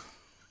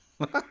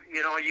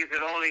 You know, you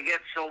can only get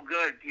so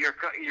good.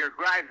 You're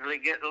gradually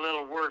getting a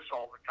little worse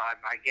all the time,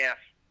 I guess.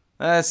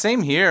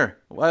 Same here.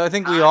 Well, I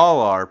think we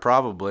all are,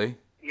 probably.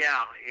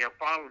 Yeah, you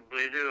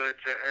probably do.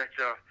 It's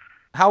a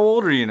How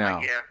old are you now?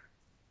 yeah.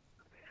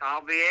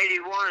 I'll be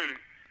 81.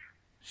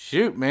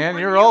 Shoot, man,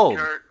 when you're you old.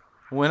 turn-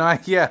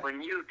 Yeah,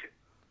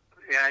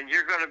 Yeah, and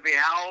you're going to be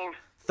how old?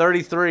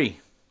 33.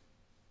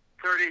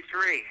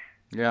 33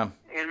 Yeah,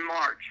 in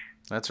March.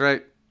 that's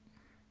right.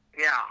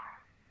 Yeah.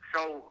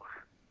 So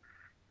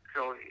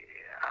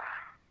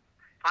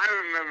I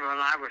remember when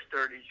I was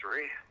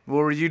 33. What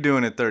were you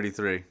doing at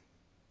 33?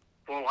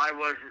 Well, I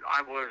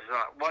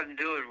wasn't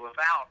doing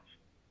without.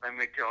 Let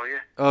me tell you.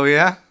 Oh,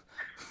 yeah?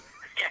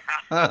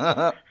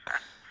 Yeah.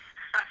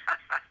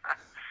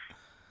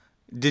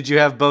 Did you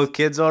have both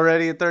kids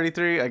already at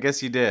 33? I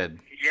guess you did.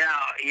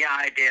 Yeah,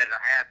 I did.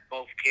 I had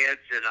both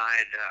kids, and I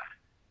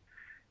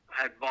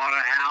had bought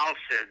a house,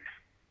 and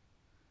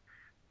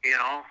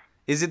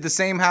Is it the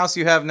same house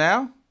you have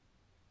now?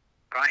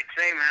 right,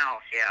 same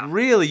house. Yeah,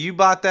 Really? You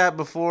bought that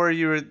before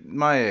you were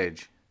my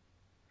age?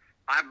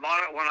 I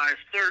bought it when I was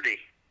 30.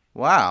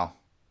 Wow.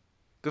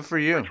 Good for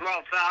you.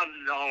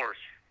 $12,000.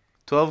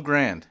 12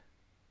 grand.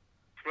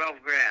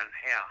 12 grand.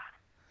 Yeah.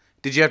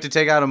 Did you have to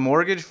take out a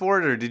mortgage for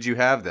it, or did you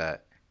have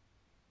that?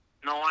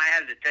 No, I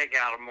had to take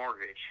out a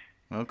mortgage.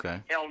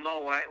 Okay. Hell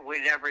no,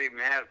 we never even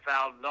had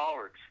 $1,000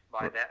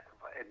 by that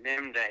in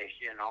them days.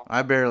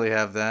 I barely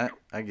have that.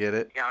 I get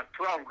it. Yeah,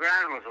 12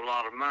 grand was a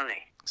lot of money.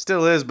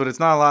 Still is, but it's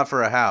not a lot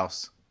for a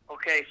house.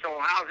 Okay, so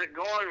how's it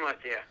going with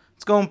you?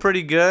 It's going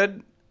pretty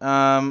good.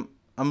 I'm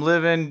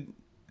living...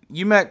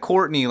 You met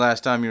Courtney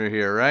last time you were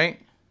here, right?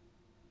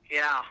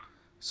 Yeah.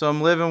 So I'm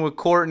living with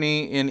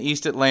Courtney in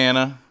East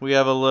Atlanta.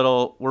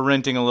 We're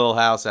renting a little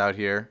house out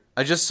here.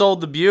 I just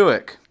sold the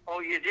Buick. Oh,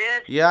 you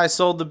did? Yeah, I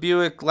sold the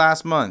Buick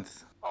last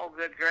month. Oh,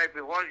 good gravy.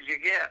 What did you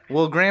get?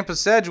 Well, Grandpa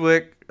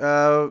Sedgwick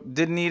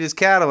didn't need his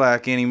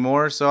Cadillac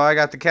anymore, so I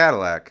got the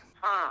Cadillac.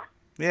 Huh.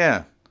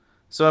 Yeah.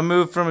 So I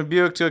moved from a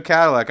Buick to a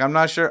Cadillac. I'm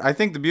not sure. I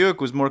think the Buick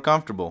was more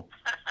comfortable.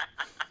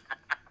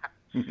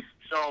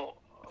 So,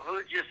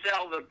 who'd you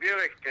sell the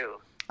Buick to?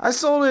 I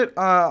sold it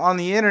on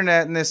the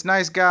internet, and this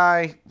nice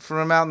guy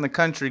from out in the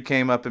country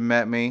came up and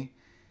met me,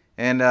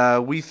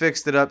 and we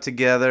fixed it up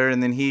together.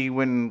 And then he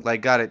went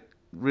and got it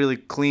really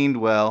cleaned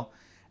well,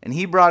 and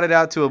he brought it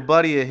out to a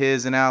buddy of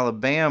his in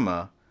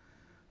Alabama,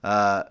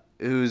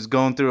 who's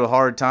going through a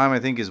hard time. I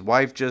think his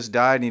wife just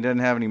died, and he doesn't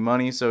have any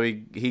money, so he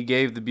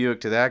gave the Buick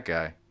to that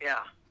guy. Yeah.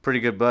 Pretty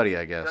good buddy,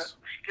 I guess.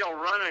 Still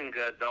running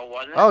good, though,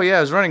 wasn't it? Oh yeah,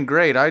 it was running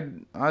great.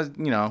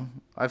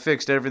 I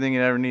fixed everything it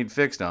ever needed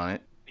fixed on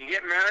it. You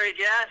get married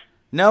yet?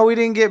 No, we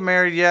didn't get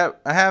married yet.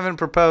 I haven't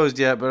proposed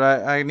yet, but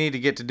I need to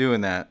get to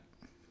doing that.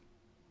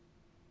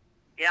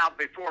 Yeah,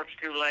 before it's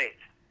too late.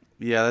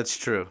 Yeah, that's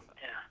true.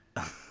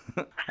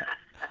 Yeah.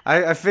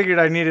 I figured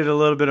I needed a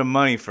little bit of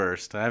money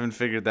first. I haven't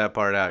figured that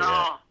part out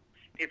No,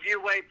 if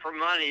you wait for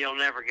money, you'll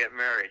never get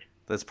married. yet.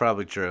 That's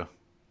probably true.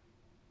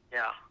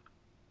 Yeah.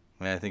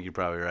 Yeah, I think you're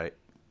probably right.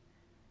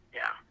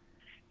 Yeah.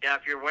 Yeah,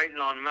 if you're waiting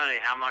on money,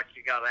 how much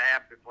you got to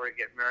have before you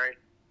get married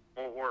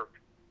won't work.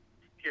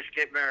 Just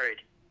get married.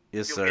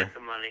 Yes, You'll sir. get the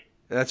money.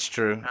 That's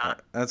true.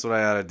 That's what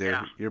I ought to do.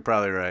 Yeah. You're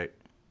probably right.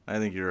 I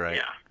think you're right.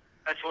 Yeah.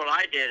 That's what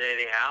I did,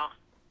 anyhow.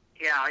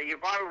 Yeah, you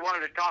probably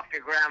wanted to talk to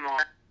Grandma.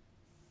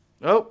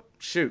 Oh,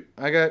 shoot.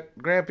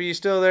 Grandpa, you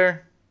still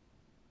there?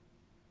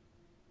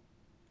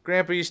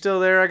 Grandpa, you still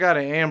there? I got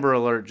an Amber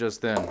Alert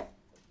just then.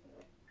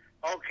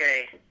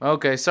 Okay.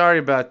 Okay, sorry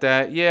about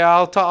that. Yeah,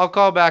 I'll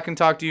call back and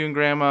talk to you and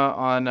Grandma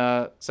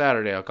on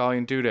Saturday. I'll call you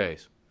in 2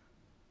 days.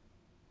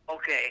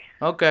 Okay.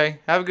 Okay,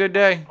 have a good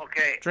day.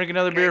 Okay. Drink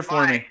another Okay, beer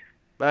for bye. me.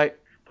 Bye.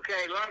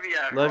 Okay, love you.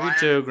 Love you Ryan.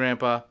 too,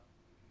 Grandpa.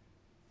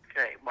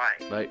 Okay,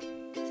 bye.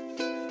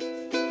 Bye.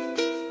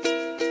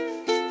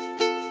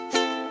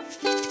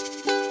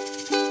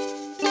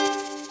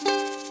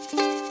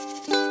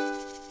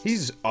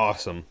 He's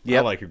awesome. I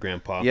Yep. like your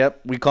grandpa.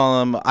 Yep, we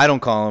call him, I don't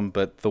call him,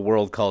 but the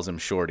world calls him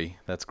Shorty.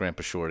 That's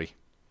Grandpa Shorty.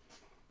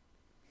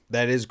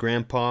 That is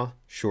Grandpa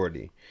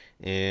Shorty.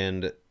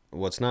 And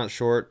what's not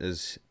short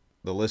is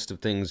the list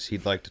of things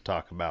he'd like to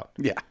talk about.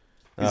 Yeah,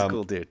 he's a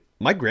cool dude.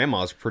 My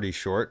grandma's pretty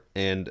short,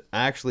 and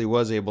I actually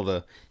was able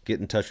to get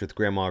in touch with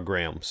Grandma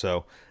Graham.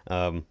 So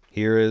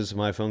here is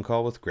my phone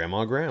call with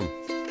Grandma Graham.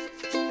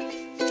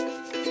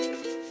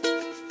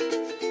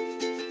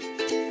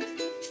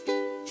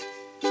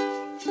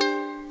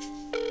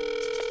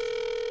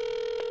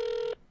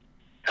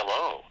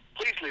 Hello.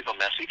 Please leave a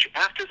message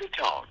after the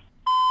tone.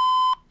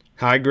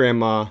 Hi,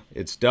 Grandma.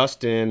 It's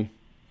Dustin.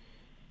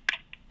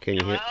 Can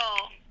you hear?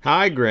 Hello.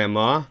 Hi,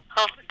 Grandma.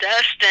 Oh,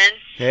 Dustin,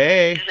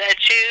 Hey, is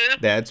that you?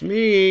 that's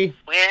me.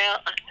 Well,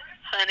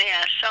 honey,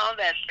 I saw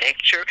that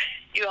picture.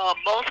 You all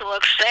both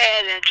look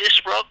sad and it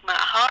just broke my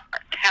heart.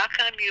 How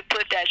come you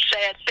put that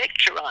sad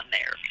picture on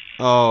there?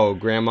 Oh,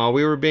 Grandma,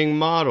 we were being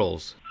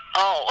models.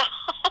 Oh.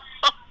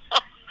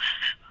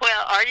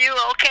 Well, are you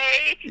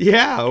okay?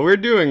 Yeah, we're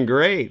doing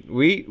great.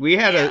 We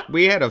had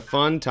Yeah. a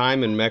fun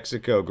time in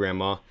Mexico,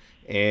 Grandma.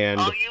 And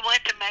Oh, you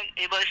went to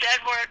Mexico. Was that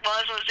where it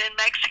was in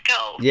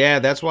Mexico? yeah,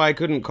 that's why I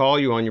couldn't call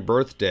you on your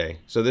birthday.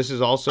 So this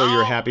is also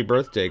your Oh. happy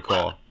birthday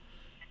call.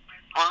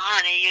 Well,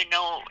 honey, you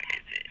know,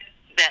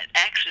 that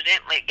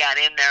accidentally got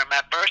in there.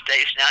 My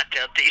birthday's not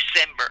till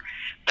December.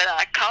 But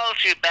I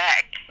called you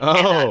back.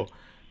 Oh,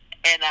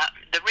 And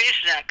the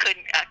reason I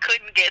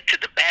couldn't get to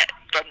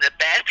from the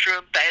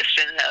bathroom fast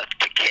enough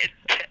to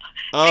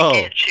Oh.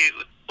 get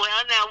you.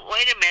 Well, now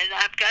wait a minute.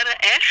 I've got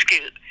to ask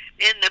you.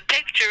 In the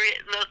picture,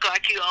 it looked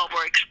like you all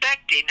were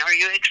expecting. Are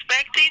you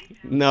expecting?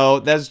 no,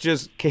 that's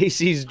just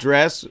Casey's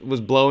dress was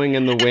blowing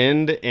in the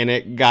wind and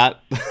it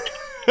got...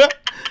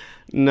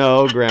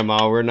 No,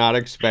 Grandma, we're not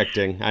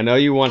expecting. I know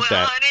you want Well,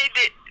 that.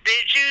 honey,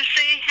 did you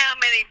see how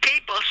many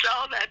people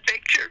saw that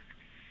picture?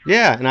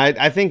 Yeah, and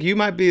I think you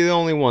might be the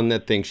only one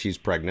that thinks she's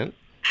pregnant.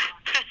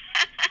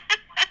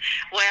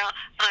 Well,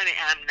 honey,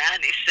 I'm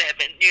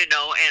 97. You you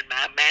know, and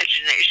my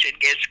imagination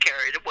gets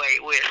carried away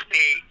with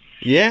me.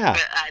 Yeah.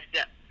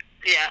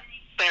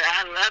 But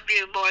I love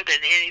you more than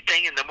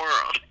anything in the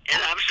world.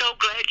 And I'm so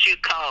glad you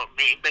called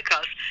me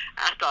because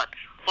I thought,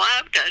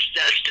 why does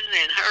Dustin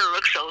and her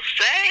look so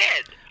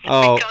sad?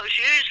 Oh. Because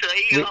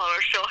usually you all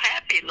are so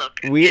happy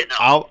looking. You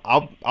know?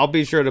 I'll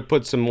be sure to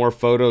put some more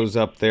photos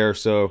up there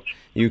so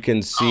you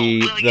can see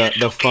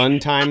the fun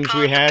times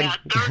we had. About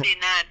 39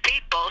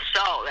 people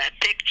saw that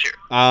picture.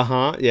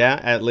 Yeah,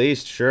 at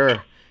least,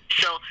 sure.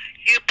 So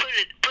you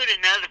put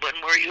another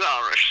one where you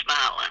all are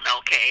smiling,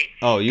 okay?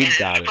 Oh, you and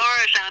got it. As far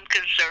as I'm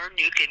concerned,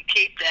 you can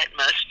keep that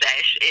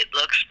mustache. It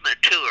looks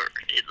mature.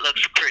 It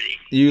looks pretty.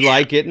 You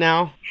like it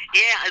now?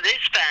 Yeah,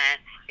 it's fine.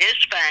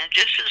 It's fine.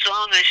 Just as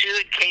long as you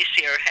and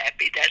Casey are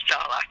happy, that's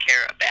all I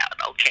care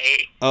about,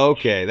 okay?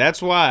 Okay,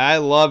 that's why I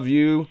love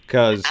you,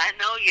 because I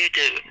know you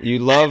do. You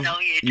love I know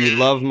you do. you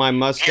love my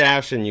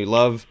mustache and you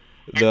love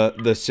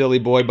the silly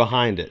boy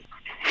behind it.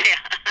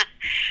 Yeah.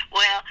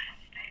 Well,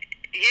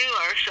 you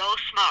are so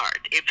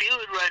smart. If you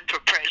would run for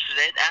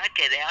president, I'd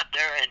get out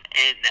there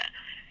and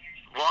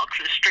walk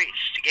the streets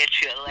to get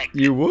you elected.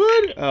 You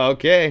would?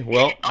 Okay,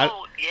 well.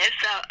 Yes,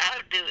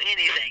 I'll do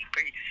anything for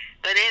you.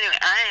 But anyway,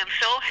 I am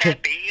so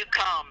happy you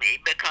called me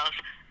because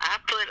I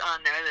put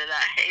on there that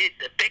I hated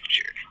the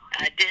picture.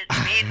 I didn't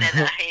mean that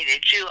I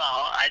hated you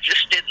all. I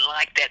just didn't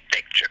like that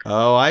picture.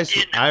 Oh, I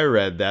You know? I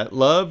read that.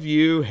 Love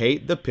you,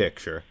 hate the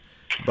picture.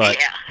 But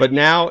Yeah. but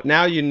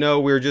now you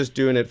know we're just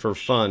doing it for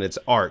fun. It's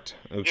art,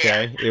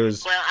 okay? Yeah. It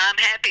was Well, I'm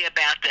happy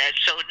about that.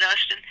 So,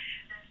 Dustin,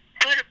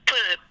 put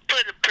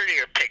a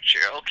prettier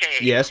picture, okay?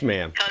 Yes,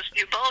 ma'am. Because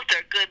you both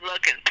are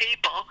good-looking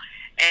people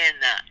and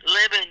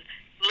living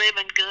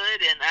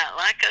good. And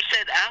like I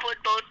said, I would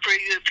vote for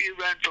you if you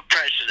run for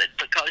president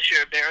because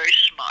you're very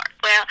smart.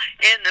 Well,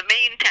 in the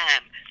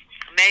meantime,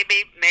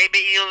 maybe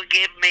you'll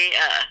give me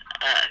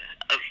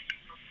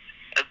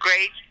a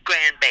great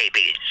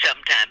grandbaby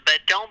sometime. But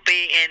don't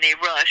be in any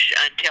rush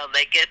until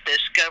they get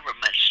this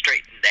government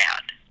straightened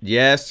out.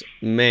 Yes,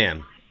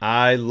 ma'am.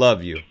 I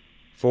love you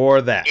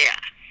for that. Yeah.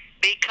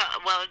 Because,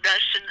 well,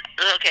 Dustin,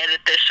 look at it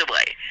this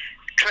way.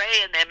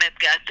 Trey and them have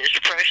got this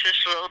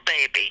precious little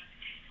baby.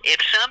 If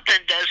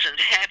something doesn't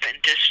happen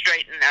to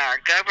straighten our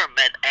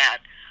government out,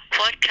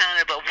 what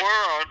kind of a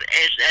world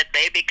is that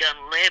baby going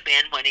to live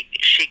in when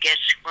she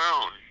gets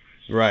grown?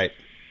 Right.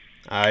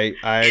 I You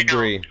know.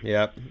 agree.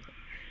 Yep.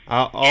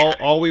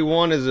 All we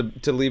want is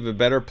to leave a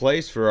better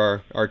place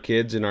for our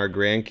kids and our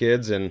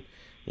grandkids, and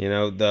you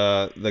know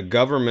the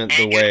government,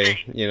 the And you way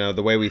think-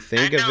 the way we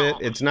think I of it,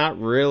 know. it's not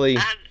really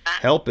I-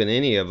 helping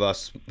any of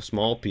us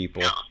small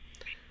people. No.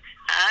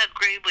 I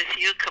agree with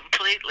you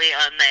completely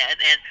on that.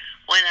 And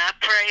when I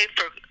pray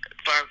for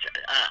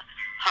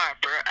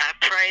Harper, I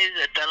pray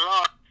that the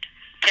Lord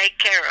take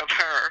care of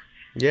her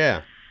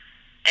Yeah.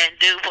 and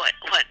do what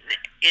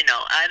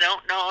I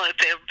don't know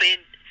if it'll be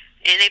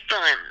any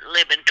fun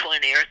living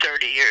 20 or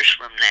 30 years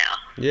from now.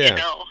 Yeah. You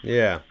know?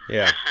 Yeah.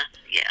 Yeah.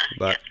 Yeah.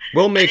 But yeah.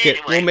 we'll make it.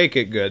 anyway. We'll make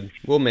it good.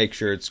 We'll make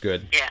sure it's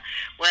good. Yeah.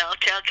 Well,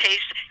 tell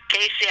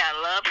Casey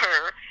I love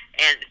her,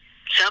 and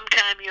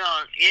sometime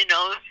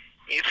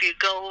if you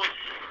go,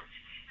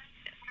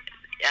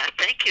 I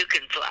think you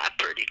can fly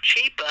pretty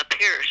cheap up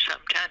here.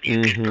 Sometime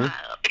you can fly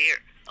up here.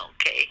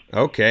 Okay.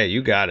 Okay,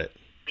 you got it.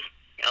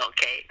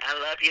 Okay. I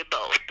love you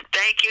both.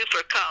 Thank you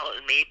for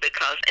calling me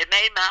because it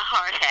made my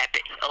heart happy.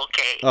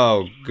 Okay.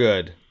 Oh,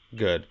 good.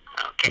 Good.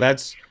 Okay.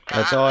 That's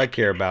all I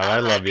care about. I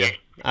love you.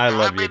 I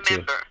love you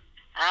too.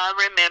 I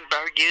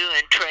remember you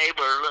and Trey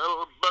were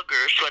little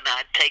boogers when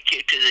I'd take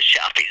you to the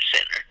shopping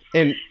center.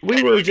 And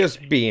we were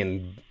just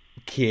being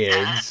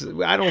kids.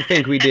 I don't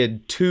think we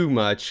did too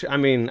much. I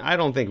mean, I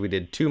don't think we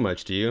did too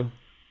much, do you?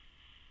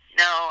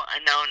 No.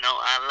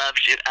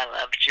 I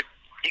loved you.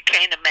 You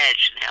can't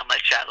imagine how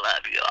much I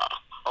love you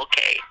all.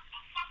 Okay.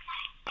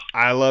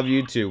 I love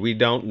you too. We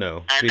don't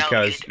know I know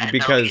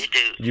because you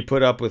do. you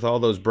put up with all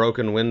those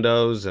broken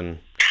windows and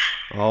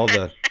all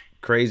the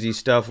crazy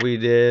stuff we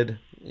did.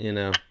 You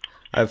know,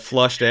 I've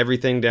flushed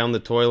everything down the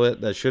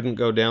toilet that shouldn't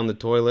go down the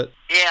toilet.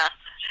 Yeah.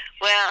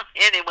 Well,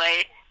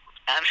 anyway,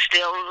 I'm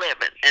still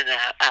living, and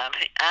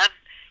I've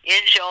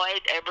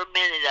enjoyed every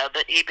minute of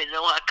it, even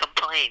though I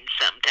complain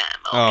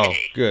sometimes. Okay.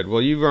 Oh, good.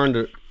 Well, you've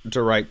earned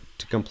the right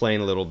to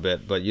complain a little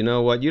bit, but you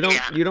know what? You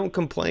don't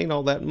complain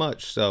all that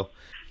much, so.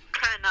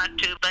 Try not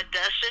to, but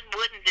Dustin,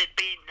 wouldn't it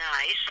be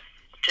nice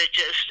to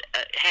just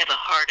have a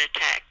heart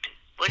attack?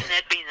 Wouldn't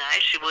that be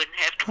nice? You wouldn't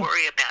have to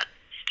worry about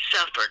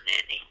suffering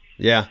any.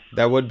 Yeah,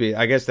 that would be.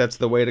 I guess that's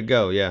the way to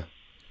go. Yeah.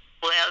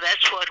 Well,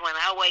 that's what when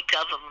I wake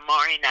up in the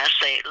morning, I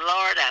say,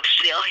 Lord, I'm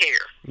still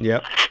here.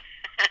 Yep.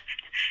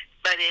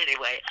 But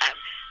anyway,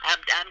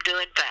 I'm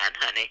doing fine,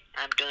 honey.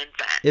 I'm doing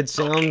fine. It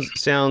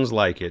sounds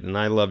like it, and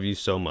I love you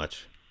so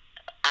much.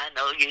 I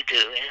know you do,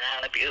 and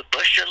I love you a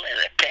bushel and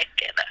a peck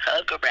and a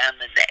hug around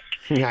the neck.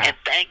 Yeah. And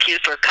thank you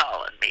for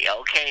calling me,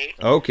 okay?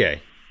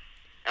 Okay.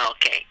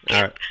 Okay.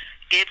 All right.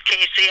 Give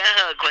Casey a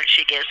hug when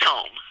she gets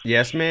home.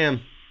 Yes,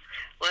 ma'am.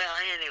 Well,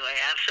 anyway,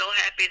 I'm so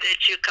happy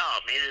that you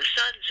called me. The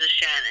sun's a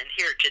shining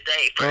here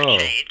today for Oh, a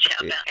change.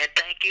 How yeah. about? And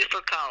thank you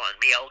for calling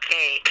me.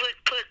 Okay.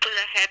 Put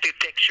a happy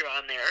picture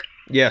on there.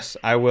 Yes,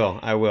 I will.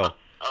 I will.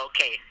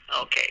 Okay.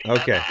 Okay.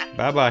 Okay.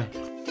 Bye-bye.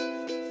 Bye-bye.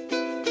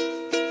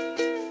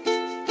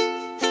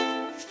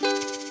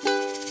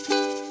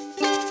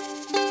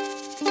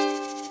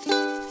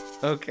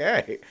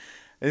 Okay.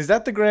 Is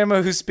that the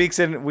grandma who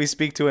we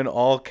speak to in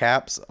all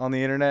caps on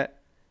the internet?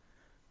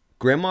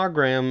 Grandma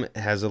Graham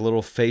has a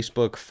little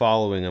Facebook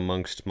following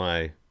amongst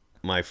my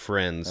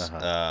friends.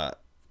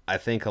 I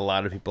think a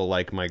lot of people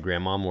like my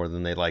grandma more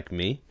than they like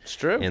me. It's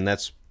true. And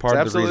that's part of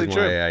the absolutely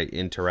reason why true. I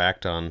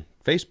interact on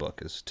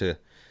Facebook is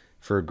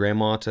for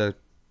grandma to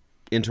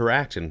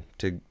interact and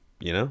to,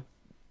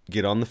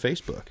 get on the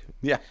Facebook.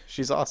 Yeah,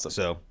 she's awesome.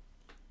 So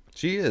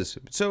she is.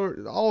 So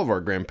all of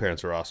our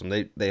grandparents are awesome.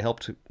 They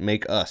helped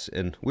make us,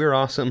 and we're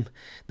awesome.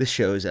 The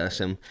show is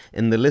awesome.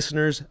 And the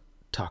listeners,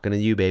 talking to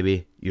you,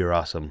 baby, you're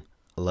awesome.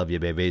 I love you,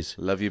 babies.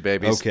 Love you,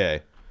 babies.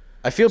 Okay.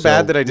 I feel So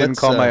bad that I didn't let's,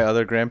 call my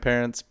other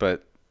grandparents,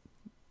 but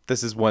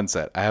this is one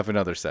set. I have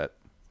another set.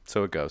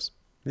 So it goes.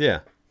 Yeah.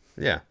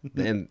 Yeah.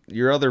 And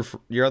your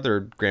other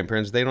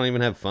grandparents, they don't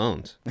even have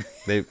phones.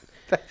 They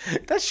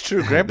That's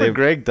true. Grandpa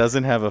Greg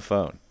doesn't have a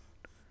phone.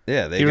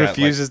 yeah, they He got,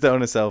 refuses to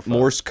own a cell phone.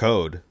 Morse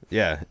code.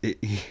 Yeah.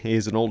 He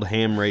has an old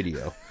ham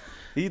radio.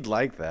 He'd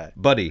like that.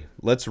 Buddy,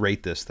 let's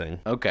rate this thing.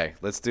 Okay,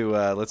 let's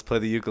play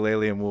the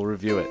ukulele and we'll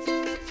review it.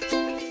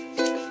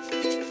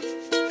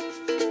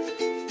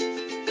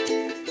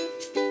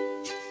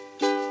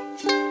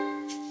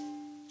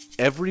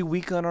 Every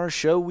week on our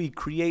show, we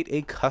create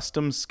a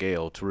custom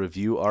scale to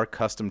review our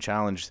custom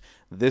challenge.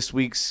 This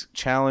week's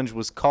challenge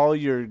was call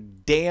your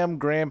damn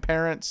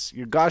grandparents,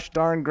 your gosh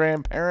darn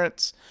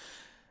grandparents.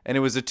 And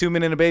it was a 2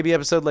 Minute a Baby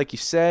episode, like you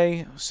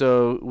say.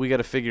 So we got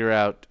to figure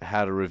out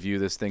how to review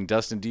this thing.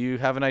 Dustin, do you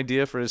have an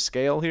idea for a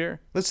scale here?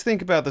 Let's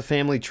think about the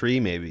family tree,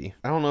 maybe.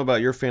 I don't know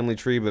about your family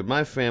tree, but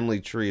my family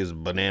tree is a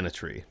banana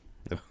tree.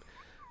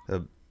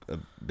 A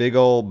big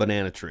old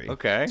banana tree.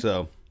 Okay.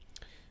 So,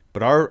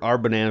 but our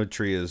banana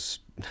tree it's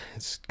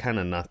kind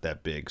of not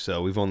that big.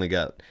 So we've only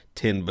got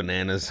 10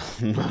 bananas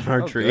on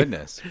our tree.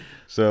 Goodness.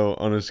 So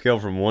on a scale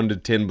from 1 to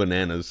 10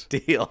 bananas,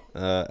 Deal.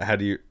 how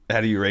do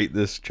you rate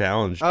this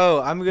challenge?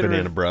 Oh, I'm gonna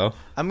banana bro.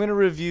 I'm gonna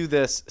review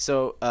this.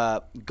 So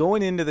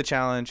going into the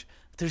challenge,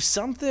 there's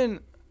something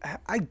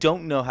I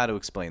don't know how to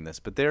explain this,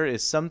 but there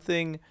is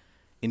something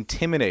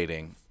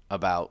intimidating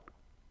about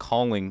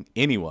calling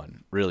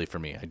anyone, really, for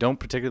me. I don't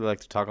particularly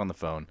like to talk on the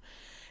phone.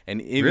 And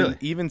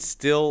even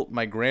still,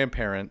 my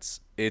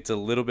grandparents, it's a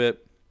little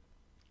bit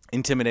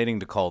intimidating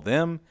to call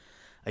them.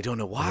 I don't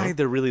know why.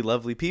 They're really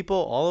lovely people,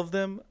 all of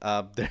them.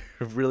 They're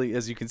really,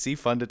 as you can see,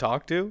 fun to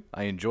talk to.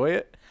 I enjoy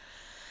it.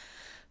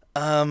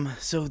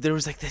 So there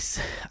was like this,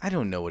 I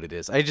don't know what it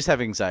is. I just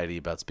have anxiety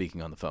about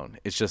speaking on the phone.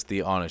 It's just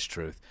the honest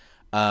truth.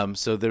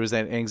 So there was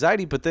that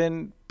anxiety, but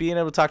then being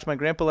able to talk to my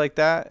grandpa like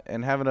that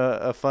and having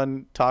a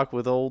fun talk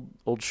with old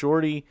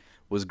Shorty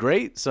was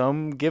great. So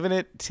I'm giving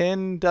it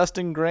 10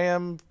 Dustin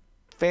Graham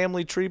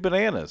family tree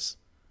bananas.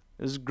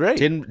 It was great.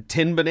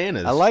 10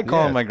 bananas. I like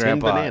calling my 10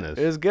 grandpa. bananas.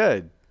 It was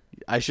good.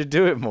 I should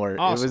do it more.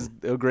 Awesome.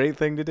 It was a great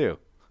thing to do.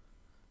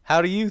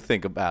 How do you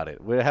think about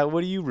it?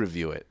 What do you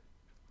review it?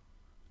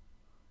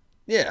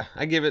 Yeah,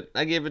 I give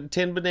it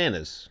 10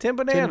 bananas. 10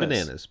 bananas. 10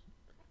 bananas.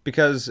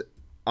 Because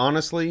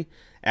honestly,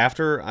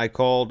 after I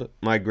called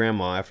my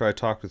grandma, after I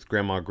talked with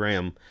Grandma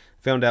Graham,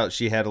 found out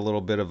she had a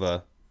little bit of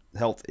a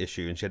health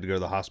issue and she had to go to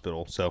the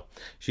hospital. So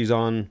she's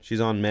on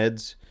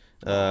meds.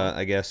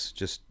 I guess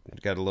just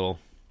got a little,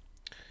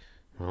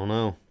 I don't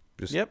know,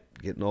 just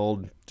getting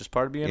old. Just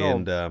part of being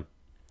old. And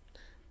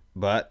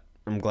but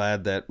I'm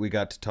glad that we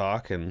got to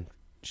talk, and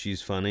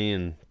she's funny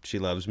and she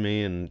loves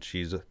me, and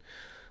she's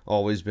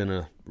always been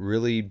a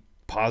really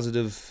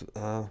positive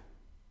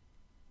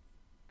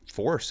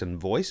force and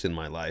voice in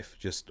my life.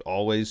 Just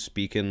always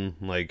speaking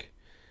like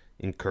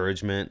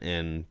encouragement,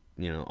 and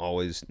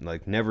always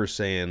like never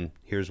saying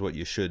here's what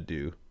you should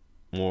do,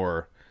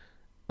 more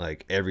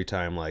like every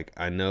time like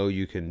I know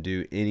you can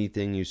do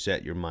anything you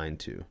set your mind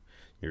to.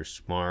 You're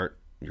smart,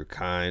 you're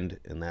kind,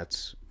 and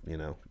that's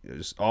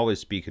just always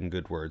speaking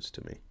good words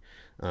to me.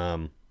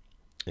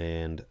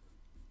 And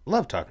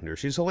love talking to her.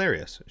 She's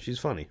hilarious. She's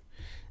funny.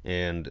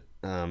 And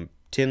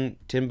 10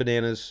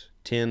 bananas,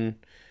 10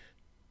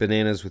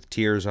 bananas with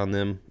tears on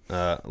them.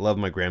 Love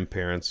my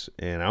grandparents,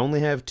 and I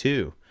only have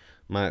 2.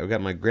 I've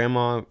got my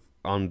grandma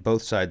on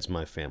both sides of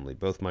my family.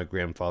 Both my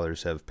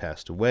grandfathers have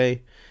passed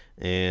away,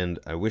 and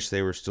I wish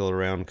they were still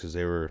around because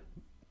they were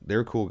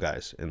cool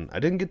guys. And I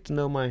didn't get to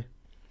know my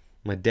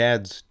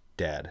dad's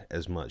dad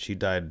as much. He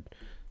died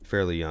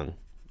fairly young.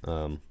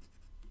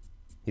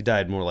 He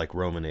died more like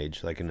Roman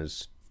age, like in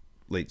his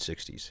late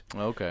 60s.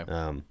 Okay.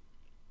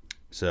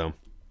 So.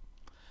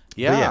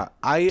 Yeah,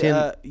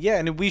 yeah,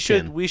 and we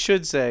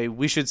should say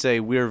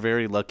we're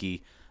very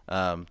lucky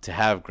to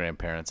have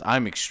grandparents.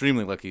 I'm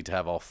extremely lucky to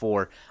have all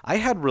 4. I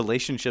had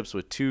relationships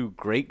with 2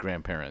 great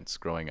grandparents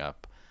growing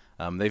up.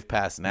 They've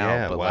passed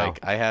now, but like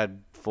I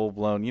had full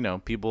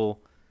blown,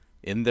 people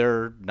in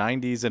their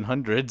 90s and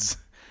hundreds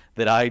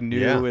that I knew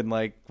Yeah. and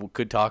like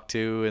could talk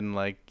to, and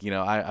like, you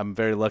know, I'm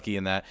very lucky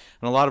in that.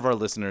 And a lot of our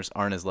listeners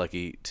aren't as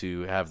lucky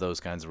to have those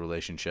kinds of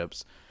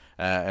relationships,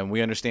 and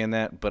we understand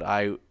that. But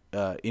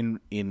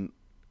in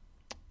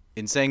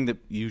saying that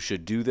you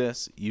should do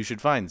this, you should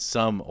find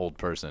some old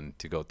person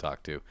to go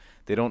talk to.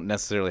 They don't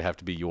necessarily have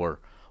to be your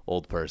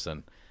old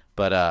person,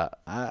 but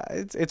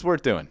it's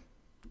worth doing.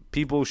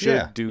 People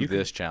should do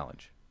this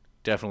challenge.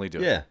 Definitely do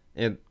it. Yeah,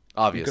 and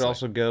Obviously. you could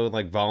also go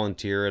like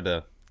volunteer at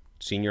a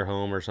senior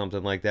home or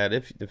something like that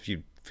if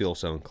you feel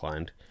so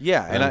inclined.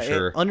 Yeah, and I'm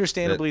sure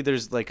understandably,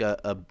 there's like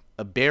a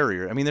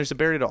barrier. I mean, there's a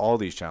barrier to all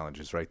these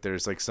challenges, right?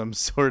 There's like some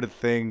sort of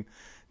thing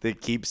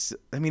that keeps.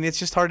 I mean, it's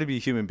just hard to be a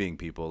human being,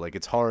 people. Like,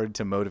 it's hard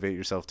to motivate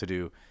yourself to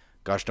do,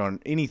 gosh darn,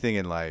 anything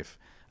in life.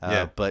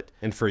 But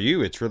and for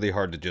you, it's really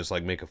hard to just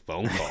like make a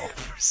phone call.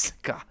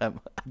 God, I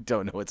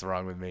don't know what's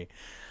wrong with me.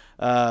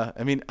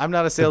 I mean, I'm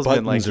not a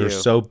salesman like you. Buttons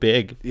are so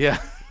big.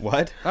 Yeah.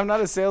 What? I'm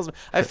not a salesman.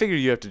 I figure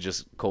you have to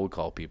just cold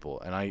call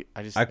people, and I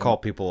call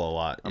people a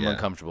lot. I'm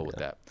uncomfortable with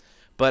that.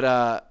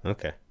 But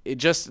okay. it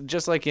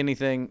just like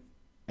anything,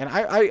 and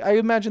I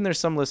imagine there's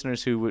some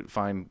listeners who would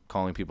find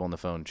calling people on the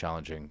phone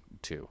challenging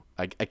too.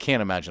 I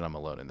can't imagine I'm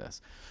alone in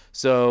this.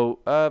 So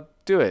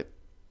do it.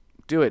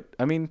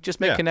 I mean, just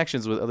make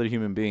connections with other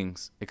human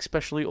beings,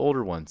 especially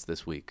older ones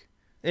this week.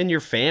 And your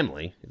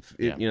family.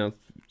 You know,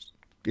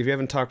 if you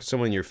haven't talked to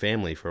someone in your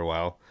family for a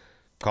while,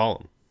 call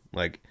them.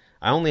 Like,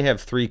 I only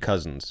have 3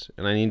 cousins,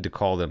 and I need to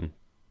call them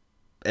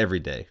every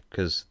day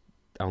because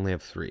I only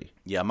have 3.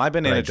 Yeah, my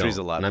banana tree's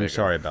a lot and bigger. I'm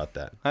sorry about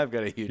that. I've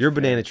got a huge. Your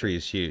banana tree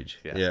is huge.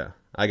 Yeah. Yeah.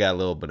 I got a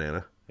little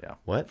banana. Yeah.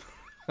 What?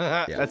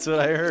 That's what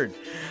I heard.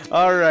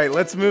 All right,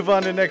 let's move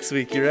on to next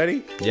week. You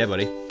ready? Yeah,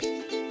 buddy.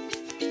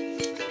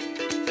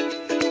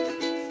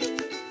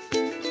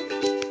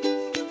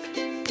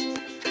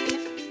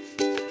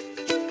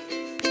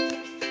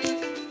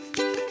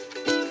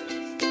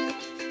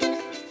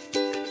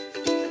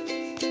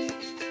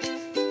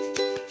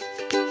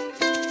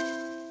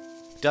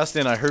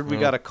 Dustin, I heard we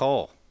got a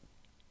call.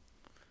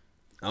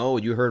 Oh,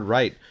 you heard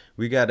right.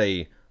 We got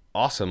a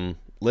awesome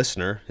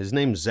listener. His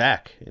name's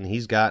Zach, and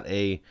he's got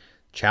a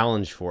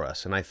challenge for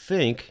us. And I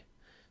think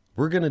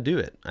we're going to do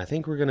it. I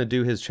think we're going to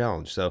do his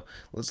challenge. So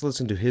let's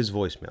listen to his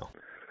voicemail.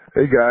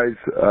 Hey, guys.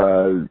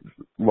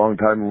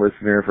 Long-time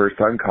listener,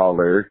 first-time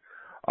caller.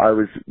 I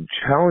was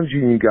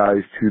challenging you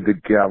guys to the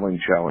gallon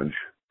challenge.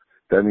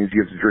 That means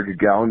you have to drink a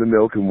gallon of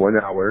milk in 1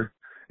 hour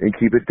and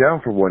keep it down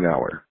for 1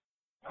 hour.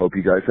 Hope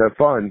you guys have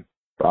fun.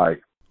 Bye.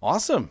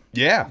 Awesome.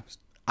 Yeah.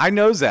 I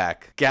know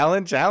Zach.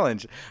 Gallon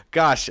challenge.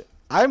 Gosh,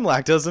 I'm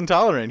lactose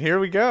intolerant. Here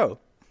we go.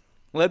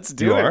 Let's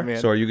do it,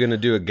 man. So are you going to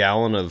do a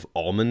gallon of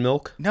almond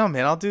milk? No,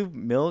 man. I'll do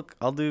milk.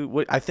 I'll do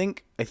what I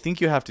think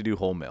you have to do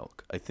whole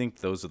milk. I think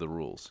those are the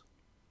rules.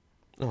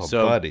 Oh,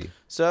 buddy.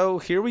 So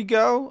here we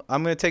go.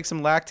 I'm going to take some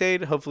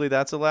Lactaid. Hopefully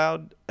that's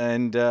allowed.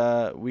 And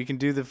we can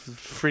do the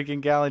freaking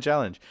gallon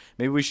challenge.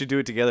 Maybe we should do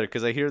it together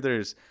because I hear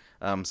there's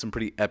some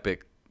pretty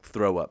epic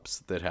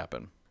throw-ups that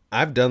happen.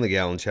 I've done the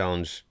gallon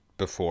challenge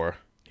before.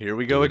 Here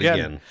we go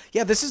again.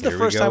 Yeah, this is the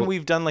first time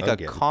we've done like a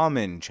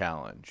common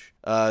challenge.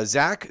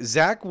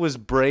 Zach was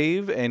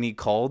brave and he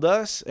called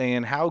us.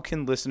 And how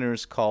can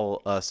listeners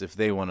call us if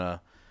they want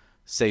to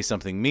say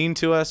something mean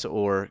to us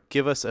or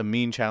give us a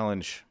mean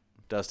challenge?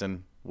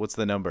 Dustin, what's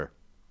the number?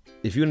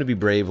 If you want to be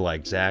brave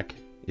like Zach,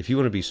 if you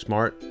want to be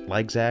smart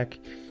like Zach,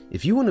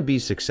 if you want to be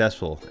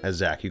successful as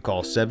Zach, you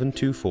call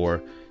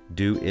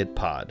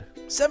 724-DO-IT-POD.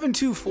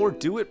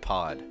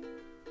 724-DO-IT-POD.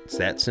 It's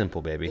that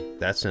simple, baby.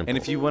 That simple. And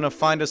if you want to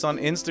find us on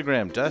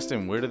Instagram,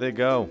 Dustin, where do they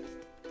go?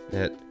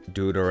 At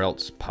Do It or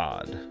Else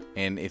Pod.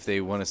 And if they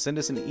want to send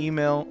us an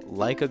email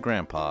like a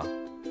grandpa,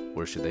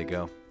 where should they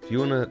go? If you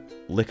want to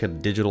lick a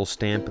digital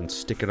stamp and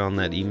stick it on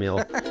that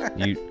email,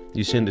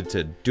 you send it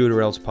to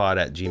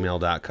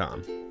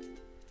doitorelsepod@gmail.com.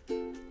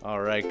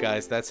 All right,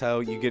 guys, that's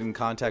how you get in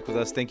contact with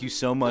us. Thank you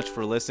so much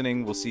for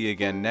listening. We'll see you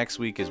again next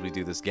week as we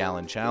do this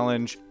gallon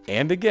challenge.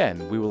 And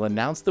again, we will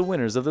announce the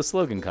winners of the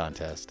slogan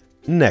contest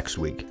next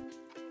week.